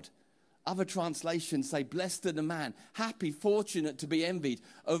God. Other translations say, blessed are the man, happy, fortunate to be envied,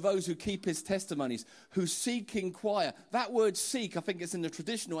 of those who keep his testimonies, who seek, inquire. That word seek, I think it's in the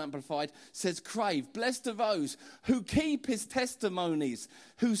traditional Amplified, says crave. Blessed are those who keep his testimonies,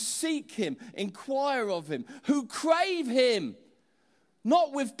 who seek him, inquire of him, who crave him,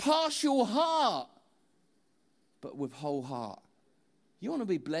 not with partial heart, but with whole heart. You want to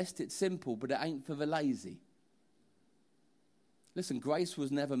be blessed? It's simple, but it ain't for the lazy. Listen, grace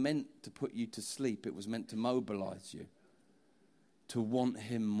was never meant to put you to sleep. It was meant to mobilize you, to want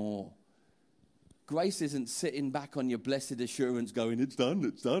him more. Grace isn't sitting back on your blessed assurance going, it's done,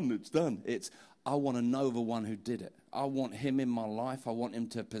 it's done, it's done. It's, I want to know the one who did it. I want him in my life. I want him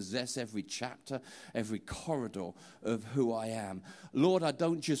to possess every chapter, every corridor of who I am. Lord, I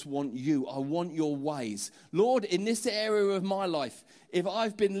don't just want you. I want your ways. Lord, in this area of my life, if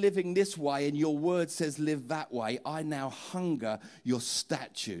I've been living this way and your word says live that way, I now hunger your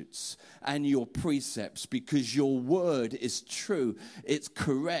statutes and your precepts, because your word is true. It's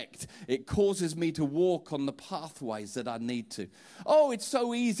correct. It causes me to walk on the pathways that I need to. Oh, it's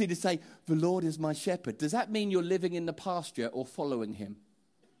so easy to say, the Lord is my shepherd. Does that mean you're living in the pasture or following him?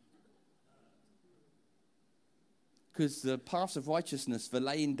 Because the paths of righteousness, the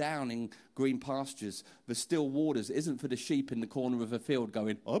laying down in green pastures, the still waters, isn't for the sheep in the corner of a field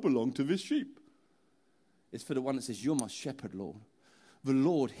going, I belong to this sheep. It's for the one that says, you're my shepherd, Lord. The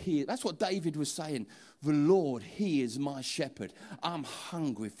Lord, that's what David was saying. The Lord, he is my shepherd. I'm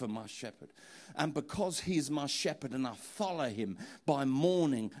hungry for my shepherd. And because he is my shepherd and I follow him by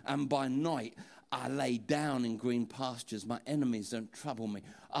morning and by night, I lay down in green pastures. My enemies don't trouble me.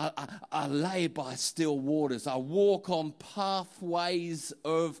 I lay by still waters. I walk on pathways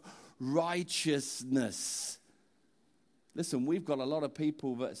of righteousness. Listen, we've got a lot of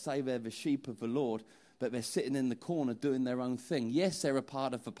people that say they're the sheep of the Lord, but they're sitting in the corner doing their own thing. Yes, they're a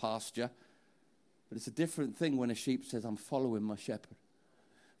part of the pasture, but it's a different thing when a sheep says, I'm following my shepherd.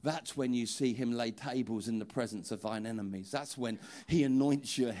 That's when you see him lay tables in the presence of thine enemies. That's when he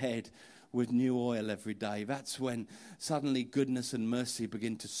anoints your head with new oil every day. That's when suddenly goodness and mercy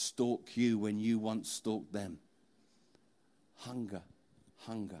begin to stalk you when you once stalked them. Hunger,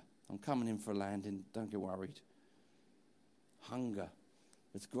 hunger. I'm coming in for a landing, don't get worried. Hunger.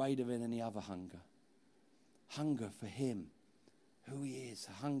 It's greater than any other hunger. Hunger for him, who he is.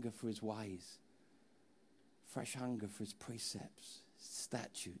 A hunger for his ways. Fresh hunger for his precepts,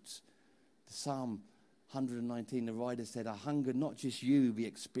 statutes. The Psalm 119, the writer said, I hunger not just you, the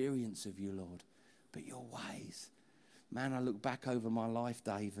experience of you, Lord, but your ways. Man, I look back over my life,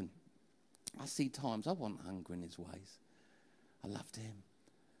 Dave, and I see times I wasn't hungry in his ways. I loved him.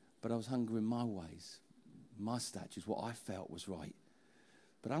 But I was hungry in my ways, my statutes, what I felt was right.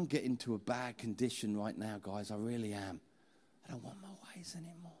 But I'm getting to a bad condition right now, guys. I really am. I don't want my ways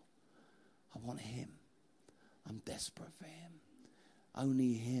anymore. I want him. I'm desperate for him.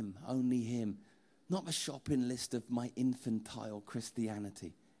 Only him, only him. Not the shopping list of my infantile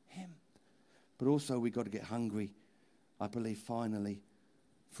Christianity. Him. But also we've got to get hungry, I believe, finally,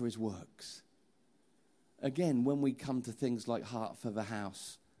 for his works. Again, when we come to things like Heart for the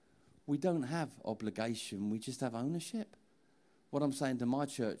House, we don't have obligation. We just have ownership. What I'm saying to my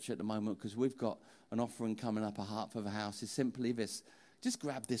church at the moment, because we've got an offering coming up, a Heart for the House, is simply this. Just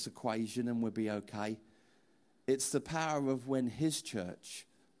grab this equation and we'll be okay. It's the power of when his church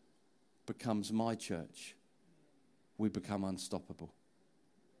becomes my church, we become unstoppable.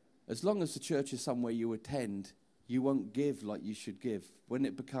 As long as the church is somewhere you attend, you won't give like you should give. When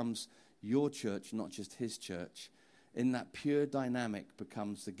it becomes your church, not just his church, in that pure dynamic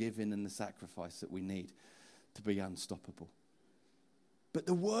becomes the giving and the sacrifice that we need to be unstoppable. But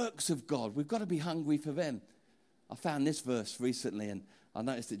the works of God, we've got to be hungry for them. I found this verse recently, and I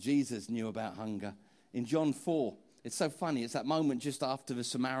noticed that Jesus knew about hunger. In John 4, it's so funny. It's that moment just after the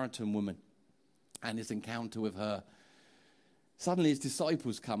Samaritan woman and his encounter with her. Suddenly his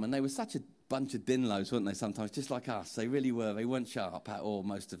disciples come, and they were such a bunch of dinlows, weren't they, sometimes? Just like us. They really were. They weren't sharp at all,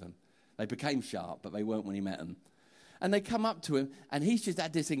 most of them. They became sharp, but they weren't when he met them. And they come up to him, and he's just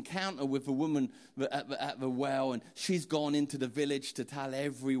had this encounter with a woman at the well, and she's gone into the village to tell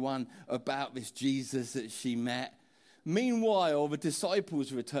everyone about this Jesus that she met. Meanwhile, the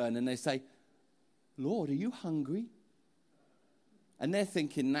disciples return, and they say, Lord, are you hungry? And they're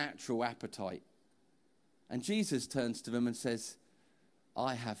thinking natural appetite. And Jesus turns to them and says,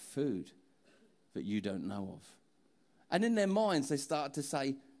 I have food that you don't know of. And in their minds, they start to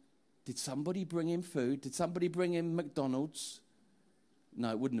say, did somebody bring him food? Did somebody bring him McDonald's?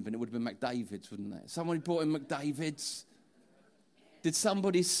 No, it wouldn't have been. It would have been McDavid's, wouldn't it? Somebody brought him McDavid's. Did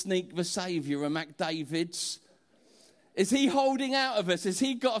somebody sneak the Saviour a McDavid's? Is he holding out of us? Has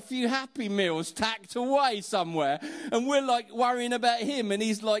he got a few Happy Meals tacked away somewhere? And we're like worrying about him and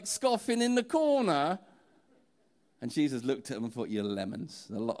he's like scoffing in the corner. And Jesus looked at them and thought, you're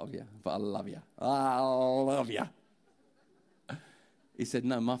lemons. A lot of you, but I love you. I love you. He said,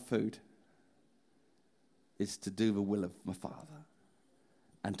 no, my food is to do the will of my Father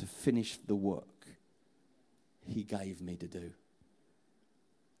and to finish the work he gave me to do.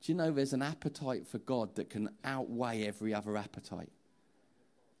 Do you know there's an appetite for God that can outweigh every other appetite?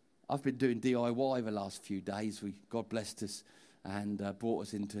 I've been doing DIY the last few days. God blessed us and brought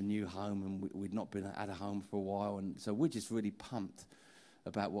us into a new home, and we'd not been at a home for a while. And so we're just really pumped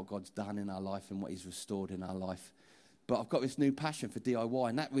about what God's done in our life and what he's restored in our life. But I've got this new passion for DIY,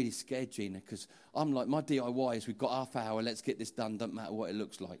 and that really scared Gina, because I'm like, my DIY is we've got half hour, let's get this done, don't matter what it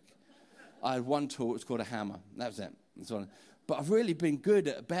looks like. I had one tool, it was called a hammer. That was it. But I've really been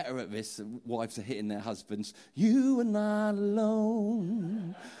better at this. Wives are hitting their husbands. You are not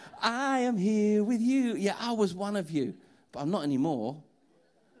alone. I am here with you. Yeah, I was one of you, but I'm not anymore.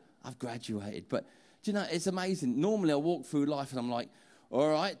 I've graduated. But do you know, it's amazing. Normally I walk through life and I'm like, all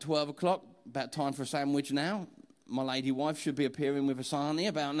right, 12 o'clock, about time for a sandwich now. My lady wife should be appearing with a sarnie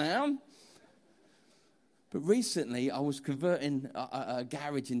about now. But recently, I was converting a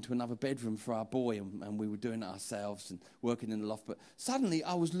garage into another bedroom for our boy, and we were doing it ourselves and working in the loft. But suddenly,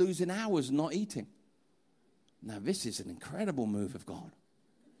 I was losing hours not eating. Now, this is an incredible move of God.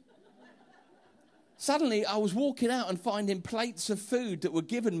 Suddenly, I was walking out and finding plates of food that were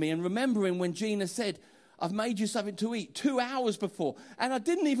given me and remembering when Gina said, I've made you something to eat 2 hours before. And I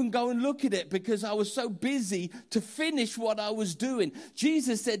didn't even go and look at it because I was so busy to finish what I was doing.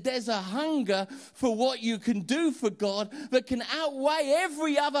 Jesus said there's a hunger for what you can do for God that can outweigh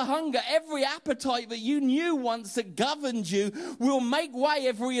every other hunger. Every appetite that you knew once that governed you will make way.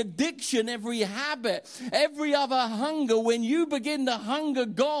 Every addiction, every habit, every other hunger. When you begin to hunger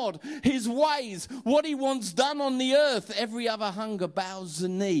God, his ways, what he wants done on the earth, every other hunger bows the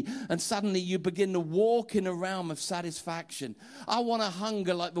knee. And suddenly you begin to walk in a realm of satisfaction. I want to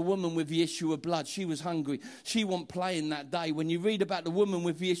hunger like the woman with the issue of blood. She was hungry. She wasn't playing that day. When you read about the woman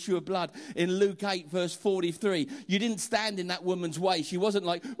with the issue of blood in Luke 8 verse 43, you didn't stand in that woman's way. She wasn't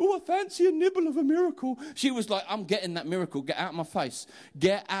like, oh, I fancy a nibble of a miracle. She was like, I'm getting that miracle. Get out of my face.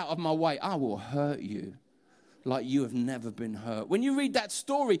 Get out of my way. I will hurt you like you have never been hurt. When you read that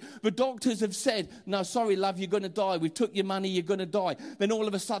story, the doctors have said, no, sorry, love, you're going to die. We took your money, you're going to die. Then all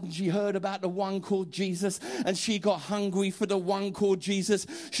of a sudden she heard about the one called Jesus, and she got hungry for the one called Jesus.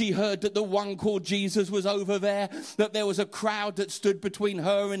 She heard that the one called Jesus was over there, that there was a crowd that stood between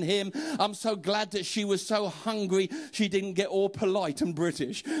her and him. I'm so glad that she was so hungry she didn't get all polite and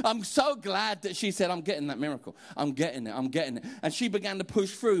British. I'm so glad that she said, I'm getting that miracle. I'm getting it. And she began to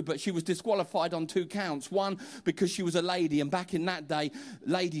push through, but she was disqualified on 2 counts. One, because she was a lady, and back in that day,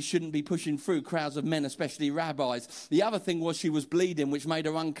 ladies shouldn't be pushing through crowds of men, especially rabbis. The other thing was she was bleeding, which made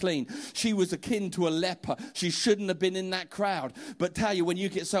her unclean. She was akin to a leper. She shouldn't have been in that crowd. But tell you, when you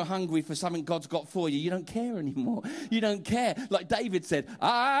get so hungry for something God's got for you, you don't care anymore. You don't care. Like David said,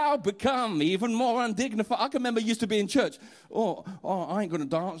 I'll become even more undignified. I can remember I used to be in church. Oh, I ain't going to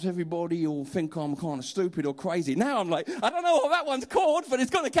dance. Everybody will think I'm kind of stupid or crazy. Now I'm like, I don't know what that one's called, but it's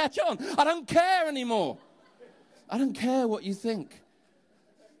going to catch on. I don't care anymore. I don't care what you think.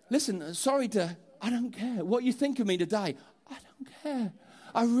 Listen, I don't care what you think of me today. I don't care.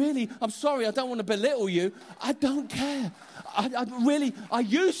 I'm sorry, I don't want to belittle you. I don't care. I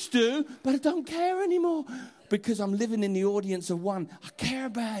used to, but I don't care anymore because I'm living in the audience of one. I care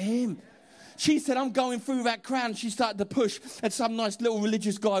about him. She said, I'm going through that crowd, and she started to push, and some nice little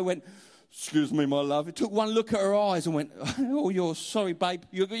religious guy went, excuse me, my love. He took one look at her eyes and went, oh, you're sorry, babe.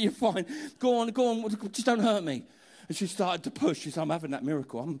 You're fine. Go on. Just don't hurt me. And she started to push. She said, I'm having that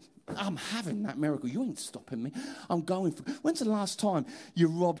miracle. I'm having that miracle. You ain't stopping me. I'm going for it. When's the last time you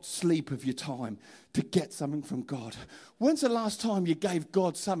robbed sleep of your time to get something from God? When's the last time you gave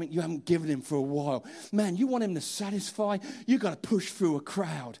God something you haven't given him for a while? Man, you want him to satisfy? You got to push through a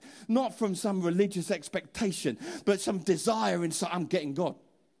crowd. Not from some religious expectation, but some desire inside. I'm getting God.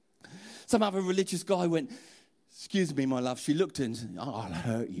 Some other religious guy went, excuse me, my love. She looked at him and said, I'll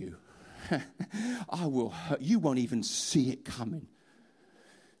hurt you. I will hurt. You won't even see it coming.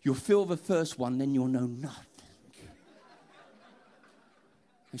 You'll feel the first one, then you'll know nothing.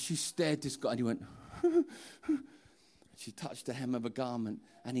 And she stared this guy and he went, she touched the hem of a garment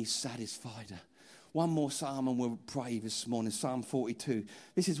and he satisfied her. One more psalm and we'll pray this morning, Psalm 42.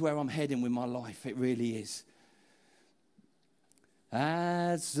 This is where I'm heading with my life. It really is.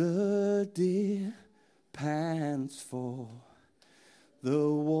 As the deer pants for the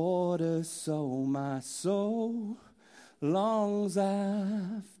water, so my soul longs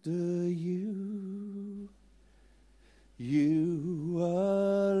after you. You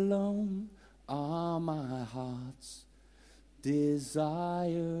alone are my heart's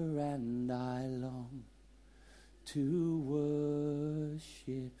desire, and I long to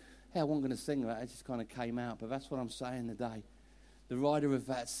worship. Hey, I wasn't going to sing that. It just kind of came out, but that's what I'm saying today. The writer of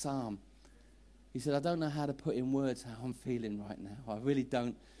that psalm, he said, I don't know how to put in words how I'm feeling right now. I really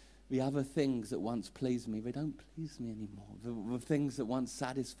don't. The other things that once pleased me, they don't please me anymore. The things that once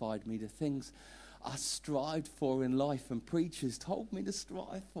satisfied me, the things I strived for in life and preachers told me to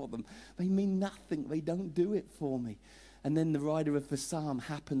strive for them, they mean nothing. They don't do it for me. And then the writer of the psalm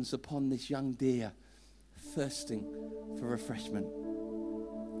happens upon this young deer thirsting for refreshment.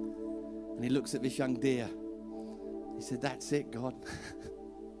 And he looks at this young deer. He said, that's it, God.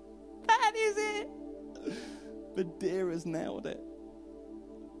 That is it. The deer has nailed it.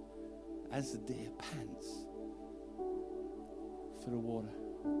 As the deer pants for the water.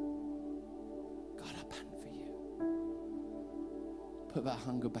 God, I pant for you. Put that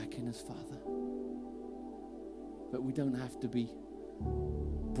hunger back in us, Father. But we don't have to be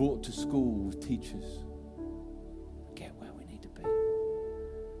brought to school with teachers. Get where we need to be.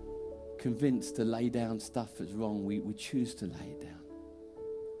 Convinced to lay down stuff that's wrong, we choose to lay it down.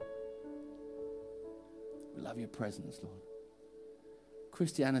 We love your presence, Lord.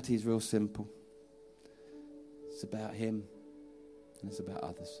 Christianity is real simple. It's about him and it's about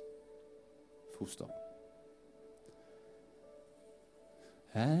others. Full stop.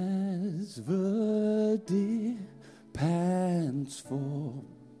 As the deer pants for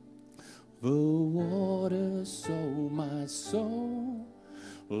the water, so my soul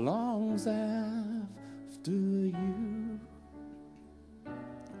longs after you.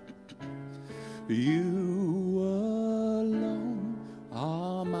 You alone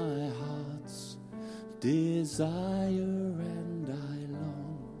are my heart's desire, and I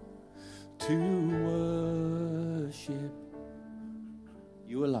long to worship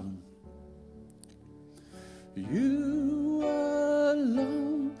you alone. You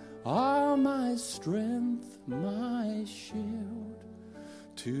alone are my strength, my shield.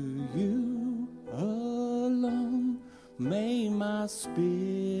 To you alone may my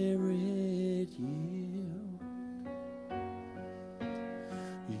spirit yield.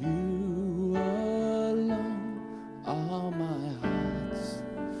 You alone are my heart's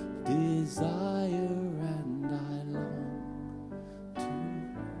desire, and I long to.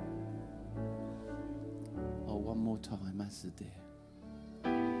 Oh, one more time, as the deer.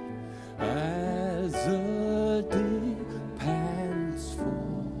 As the deer pants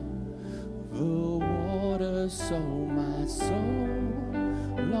for the water, so my soul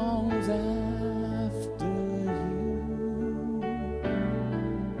longs after you.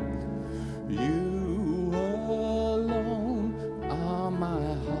 You alone are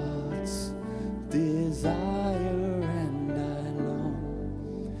my heart's desire, and I long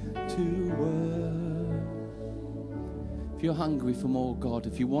to worship. If you're hungry for more God,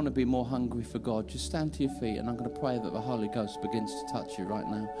 if you want to be more hungry for God, just stand to your feet and I'm going to pray that the Holy Ghost begins to touch you right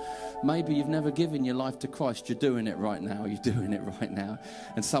now. Maybe you've never given your life to Christ. You're doing it right now. You're doing it right now.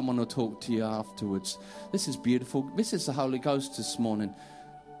 And someone will talk to you afterwards. This is beautiful. This is the Holy Ghost this morning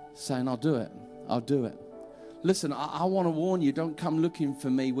saying, I'll do it. I'll do it. Listen, I want to warn you, don't come looking for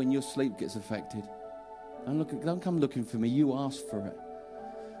me when your sleep gets affected. Don't come looking for me. You ask for it.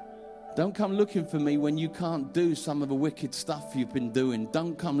 Don't come looking for me when you can't do some of the wicked stuff you've been doing.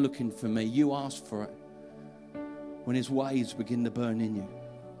 Don't come looking for me. You ask for it. When his waves begin to burn in you.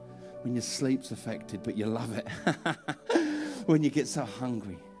 When your sleep's affected, but you love it. When you get so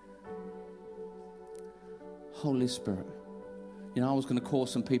hungry. Holy Spirit. You know, I was going to call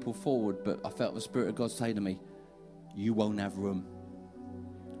some people forward, but I felt the Spirit of God say to me, you won't have room.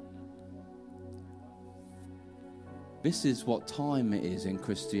 This is what time it is in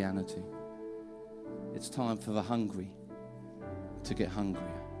Christianity. It's time for the hungry to get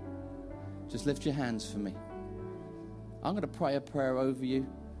hungrier. Just lift your hands for me. I'm going to pray a prayer over you,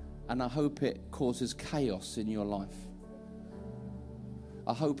 and I hope it causes chaos in your life.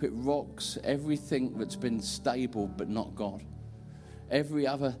 I hope it rocks everything that's been stable but not God. Every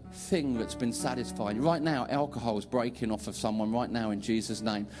other thing that's been satisfying. Right now, alcohol is breaking off of someone right now in Jesus'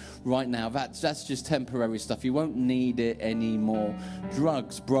 name. Right now, that's just temporary stuff. You won't need it anymore.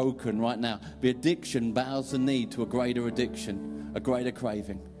 Drugs broken right now. The addiction bows the knee to a greater addiction, a greater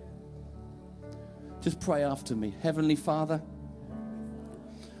craving. Just pray after me. Heavenly Father,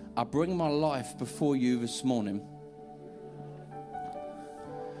 I bring my life before you this morning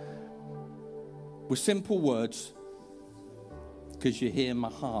with simple words, because you hear my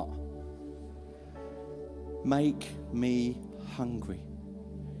heart. Make me hungry.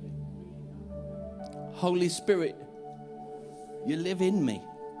 Holy Spirit, you live in me.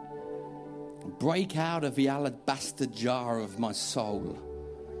 Break out of the alabaster jar of my soul.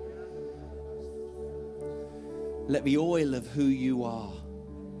 Let the oil of who you are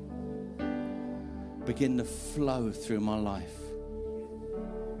begin to flow through my life.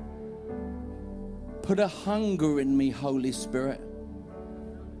 Put a hunger in me, Holy Spirit,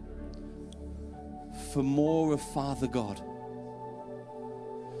 for more of Father God,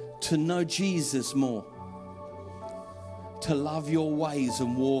 to know Jesus more, to love your ways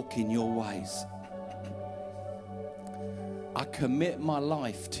and walk in your ways. I commit my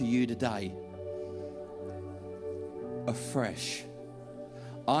life to you today afresh.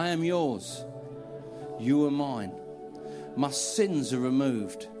 I am yours, you are mine. My sins are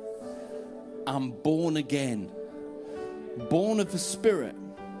removed. I'm born again, born of the Spirit,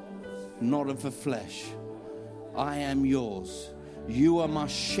 not of the flesh. I am yours. You are my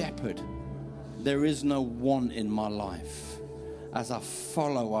shepherd. There is no want in my life as I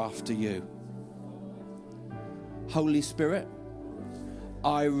follow after you. Holy Spirit,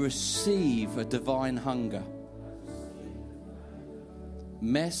 I receive a divine hunger.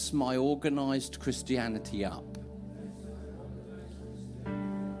 Mess my organized Christianity up.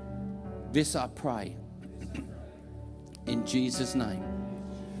 This I pray in Jesus' name.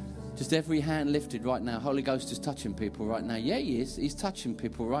 Just every hand lifted right now. Holy Ghost is touching people right now. Yeah, he is. He's touching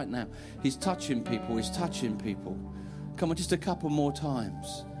people right now. He's touching people. He's touching people. Come on, just a couple more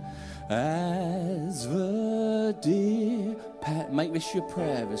times. As the deer, make this your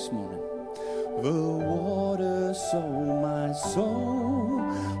prayer this morning. The water, so my soul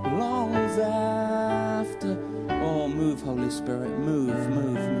longs after. Oh, move, Holy Spirit. Move,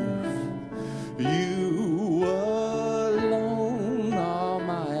 move, move. You alone are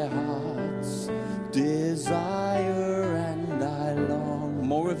my heart's desire, and I long.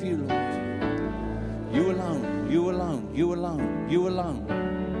 More of you, Lord. You alone, you alone, you alone, you alone.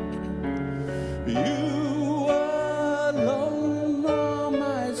 You alone are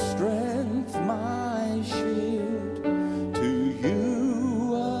my strength, my shield. To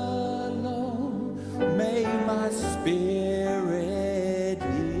you alone may my spirit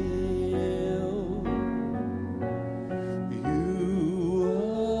yield. You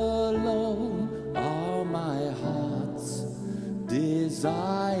alone are my heart's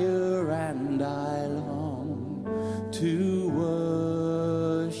desire, and I long to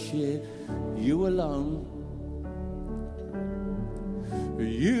worship you alone.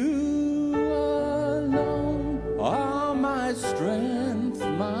 You alone are my strength,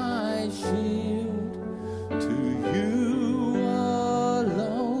 my shield. To you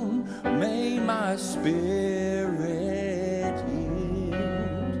alone may my spirit yield.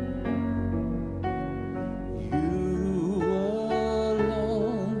 You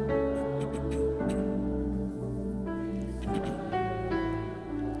alone.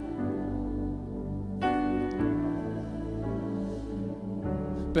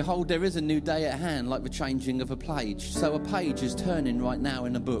 Behold, there is a new day at hand, like the changing of a page. So a page is turning right now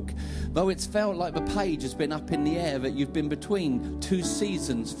in a book. Though it's felt like the page has been up in the air, that you've been between two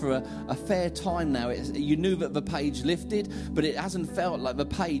seasons for a fair time now. You knew that the page lifted, but it hasn't felt like the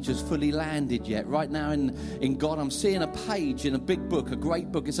page has fully landed yet. Right now in God, I'm seeing a page in a big book, a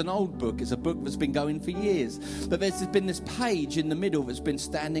great book. It's an old book. It's a book that's been going for years. But there's been this page in the middle that's been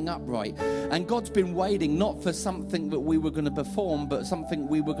standing upright. And God's been waiting not for something that we were going to perform, but something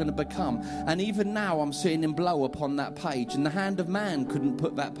we were going to become. And even now I'm seeing him blow upon that page, and the hand of man couldn't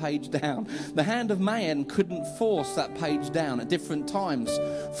put that page down. The hand of man couldn't force that page down. At different times,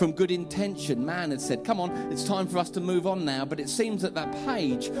 from good intention, man had said, come on, it's time for us to move on now. But it seems that that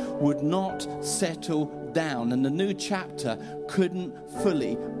page would not settle down and the new chapter couldn't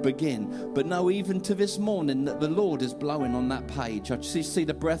fully begin. But no, even to this morning that the Lord is blowing on that page. I see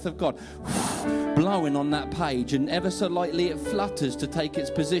the breath of God blowing on that page, and ever so lightly it flutters to take its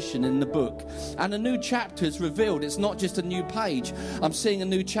position in the book. And a new chapter is revealed. It's not just a new page. I'm seeing a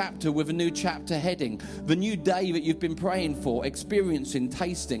new chapter with a new chapter heading. The new day that you've been praying for, experiencing,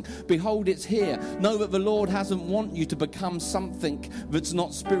 tasting. Behold, it's here. Know that the Lord hasn't want you to become something that's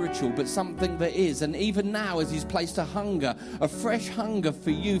not spiritual, but something that is. And even now, as he's placed a hunger, a fresh hunger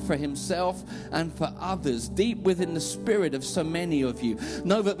for you, for himself and for others, deep within the spirit of so many of you,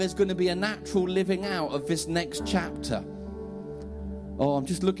 know that there's going to be a natural living out of this next chapter. Oh, I'm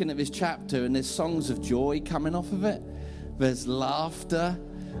just looking at this chapter and there's songs of joy coming off of it. There's laughter.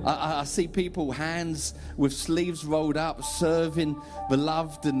 I see people, hands with sleeves rolled up, serving the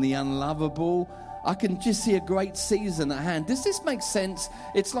loved and the unlovable. I can just see a great season at hand. Does this make sense?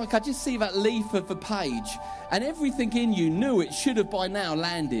 It's like I just see that leaf of the page, and everything in you knew it should have by now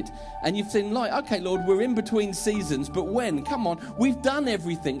landed. And you've seen, like, okay, Lord, we're in between seasons, but when? Come on, we've done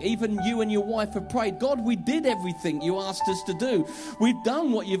everything. Even you and your wife have prayed, God, we did everything you asked us to do. We've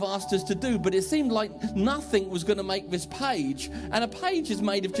done what you've asked us to do, but it seemed like nothing was going to make this page. And a page is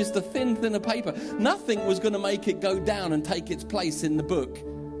made of just a thin of paper. Nothing was going to make it go down and take its place in the book.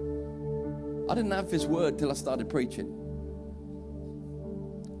 I didn't have this word till I started preaching.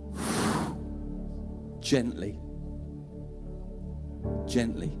 Gently,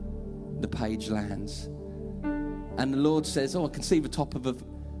 the page lands. And the Lord says, oh, I can see the top of a,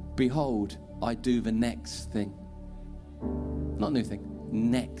 behold, I do the next thing. Not new thing,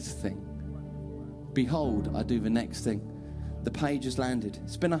 next thing. Behold, I do the next thing. The page has landed.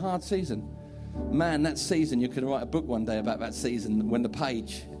 It's been a hard season. Man, that season, you could write a book one day about that season when the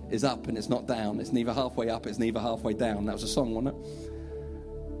page is up and it's not down. It's neither halfway up, it's neither halfway down. That was a song, wasn't it?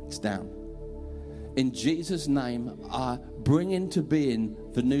 It's down. In Jesus' name, I bring into being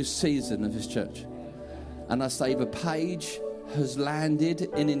the new season of his church. And I say the page has landed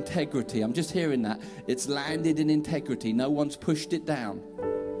in integrity. I'm just hearing that. It's landed in integrity. No one's pushed it down.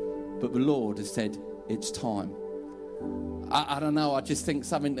 But the Lord has said, it's time. I don't know, I just think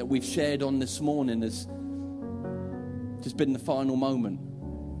something that we've shared on this morning has just been the final moment.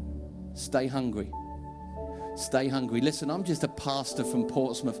 Stay hungry. Stay hungry. Listen, I'm just a pastor from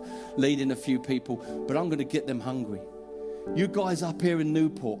Portsmouth leading a few people, but I'm going to get them hungry. You guys up here in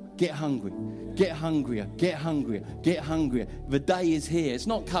Newport, get hungry. Get hungrier. Get hungrier. Get hungrier. The day is here. It's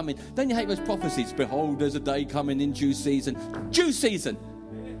not coming. Don't you hate those prophecies? Behold, there's a day coming in due season. Due season.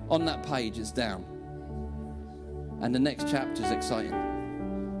 On that page, it's down. And the next chapter is exciting.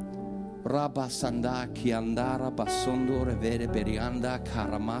 Rabasanda kiandara basondo revere berianda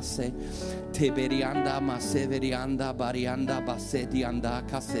karamase teberianda maseverianda barianda basetianda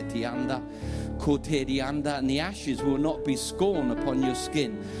kasetianda koterianda, and the ashes will not be scorn upon your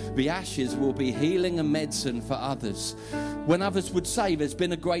skin. The ashes will be healing and medicine for others. When others would say there's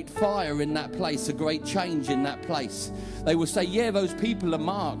been a great fire in that place, a great change in that place, they will say, yeah, those people are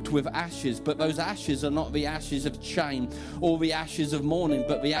marked with ashes, but those ashes are not the ashes of shame or the ashes of mourning,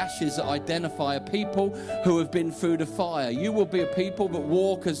 but the ashes that identify a people who have been through the fire. You will be a people that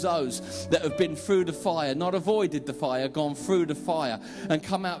walk as those that have been through the fire, not avoided the fire, gone through the fire and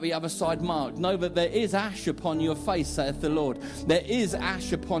come out the other side marked. Know that there is ash upon your face, saith the Lord. There is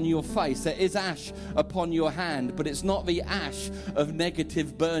ash upon your face. There is ash upon your hand, but it's not the ash of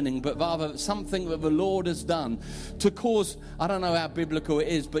negative burning, but rather something that the Lord has done to cause, I don't know how biblical it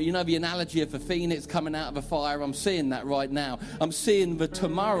is, but you know the analogy of the phoenix coming out of a fire. I'm seeing that right now. I'm seeing the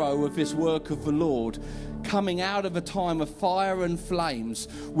tomorrow of this work of the Lord coming out of a time of fire and flames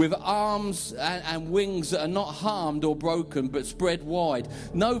with arms and wings that are not harmed or broken but spread wide.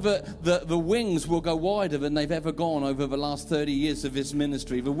 Know that the wings will go wider than they've ever gone over the last 30 years of this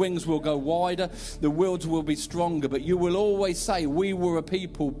ministry. The wings will go wider, the wheels will be stronger, but you will always say, we were a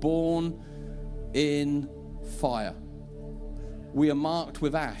people born in fire. We are marked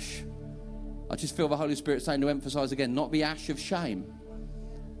with ash. I just feel the Holy Spirit saying to emphasize again, not the ash of shame,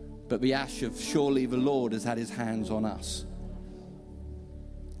 but the ash of surely the Lord has had his hands on us.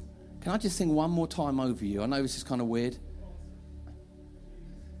 Can I just sing one more time over you? I know this is kind of weird.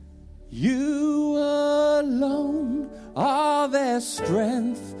 You alone are their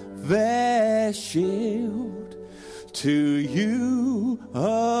strength, their shield. To you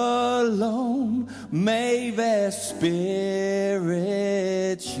alone may their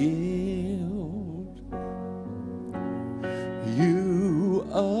spirit yield. You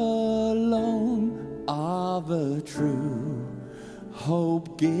alone are the true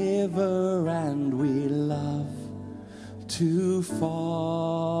hope giver, and we love to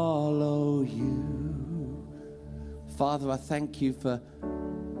follow you. Father, I thank you for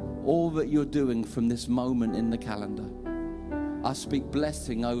all that you're doing from this moment in the calendar. I speak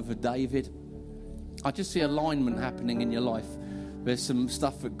blessing over David. I just see alignment happening in your life. There's some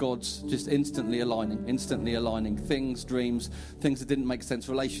stuff that God's just instantly aligning. Things, dreams, things that didn't make sense,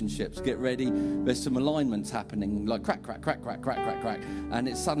 relationships. Get ready. There's some alignments happening, like crack, crack, crack, crack, crack, crack, crack. And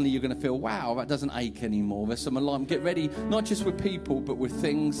it's suddenly you're going to feel, wow, that doesn't ache anymore. There's some alignment. Get ready, not just with people, but with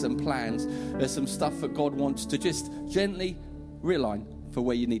things and plans. There's some stuff that God wants to just gently realign for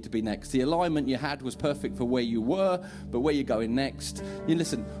where you need to be next. The alignment you had was perfect for where you were, but where you're going next. You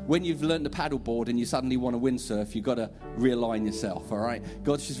listen, when you've learned the paddleboard and you suddenly want to windsurf, you've got to realign yourself, all right?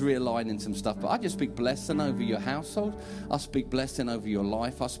 God's just realigning some stuff. But I just speak blessing over your household. I speak blessing over your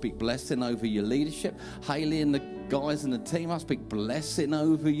life. I speak blessing over your leadership. Haley and the guys and the team, I speak blessing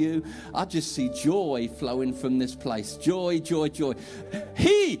over you. I just see joy flowing from this place. Joy, joy, joy.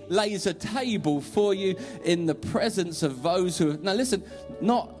 He lays a table for you in the presence of those who... Now listen,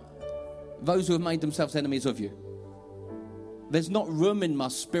 not those who have made themselves enemies of you. There's not room in my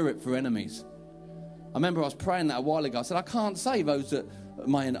spirit for enemies. I remember I was praying that a while ago. I said, I can't say those that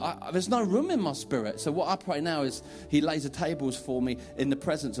there's no room in my spirit. So what I pray now is he lays the tables for me in the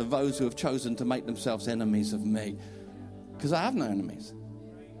presence of those who have chosen to make themselves enemies of me. Because I have no enemies.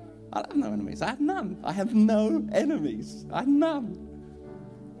 I have no enemies. I have none. I have no enemies. I have none.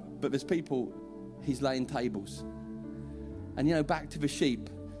 But there's people, he's laying tables. And you know, back to the sheep.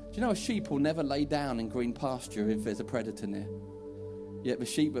 Do you know a sheep will never lay down in green pasture if there's a predator near? Yet the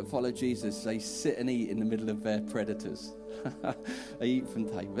sheep that follow Jesus, they sit and eat in the middle of their predators. They eat from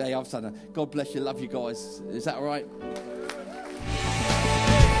table. Hey, I've said, God bless you, love you guys. Is that all right?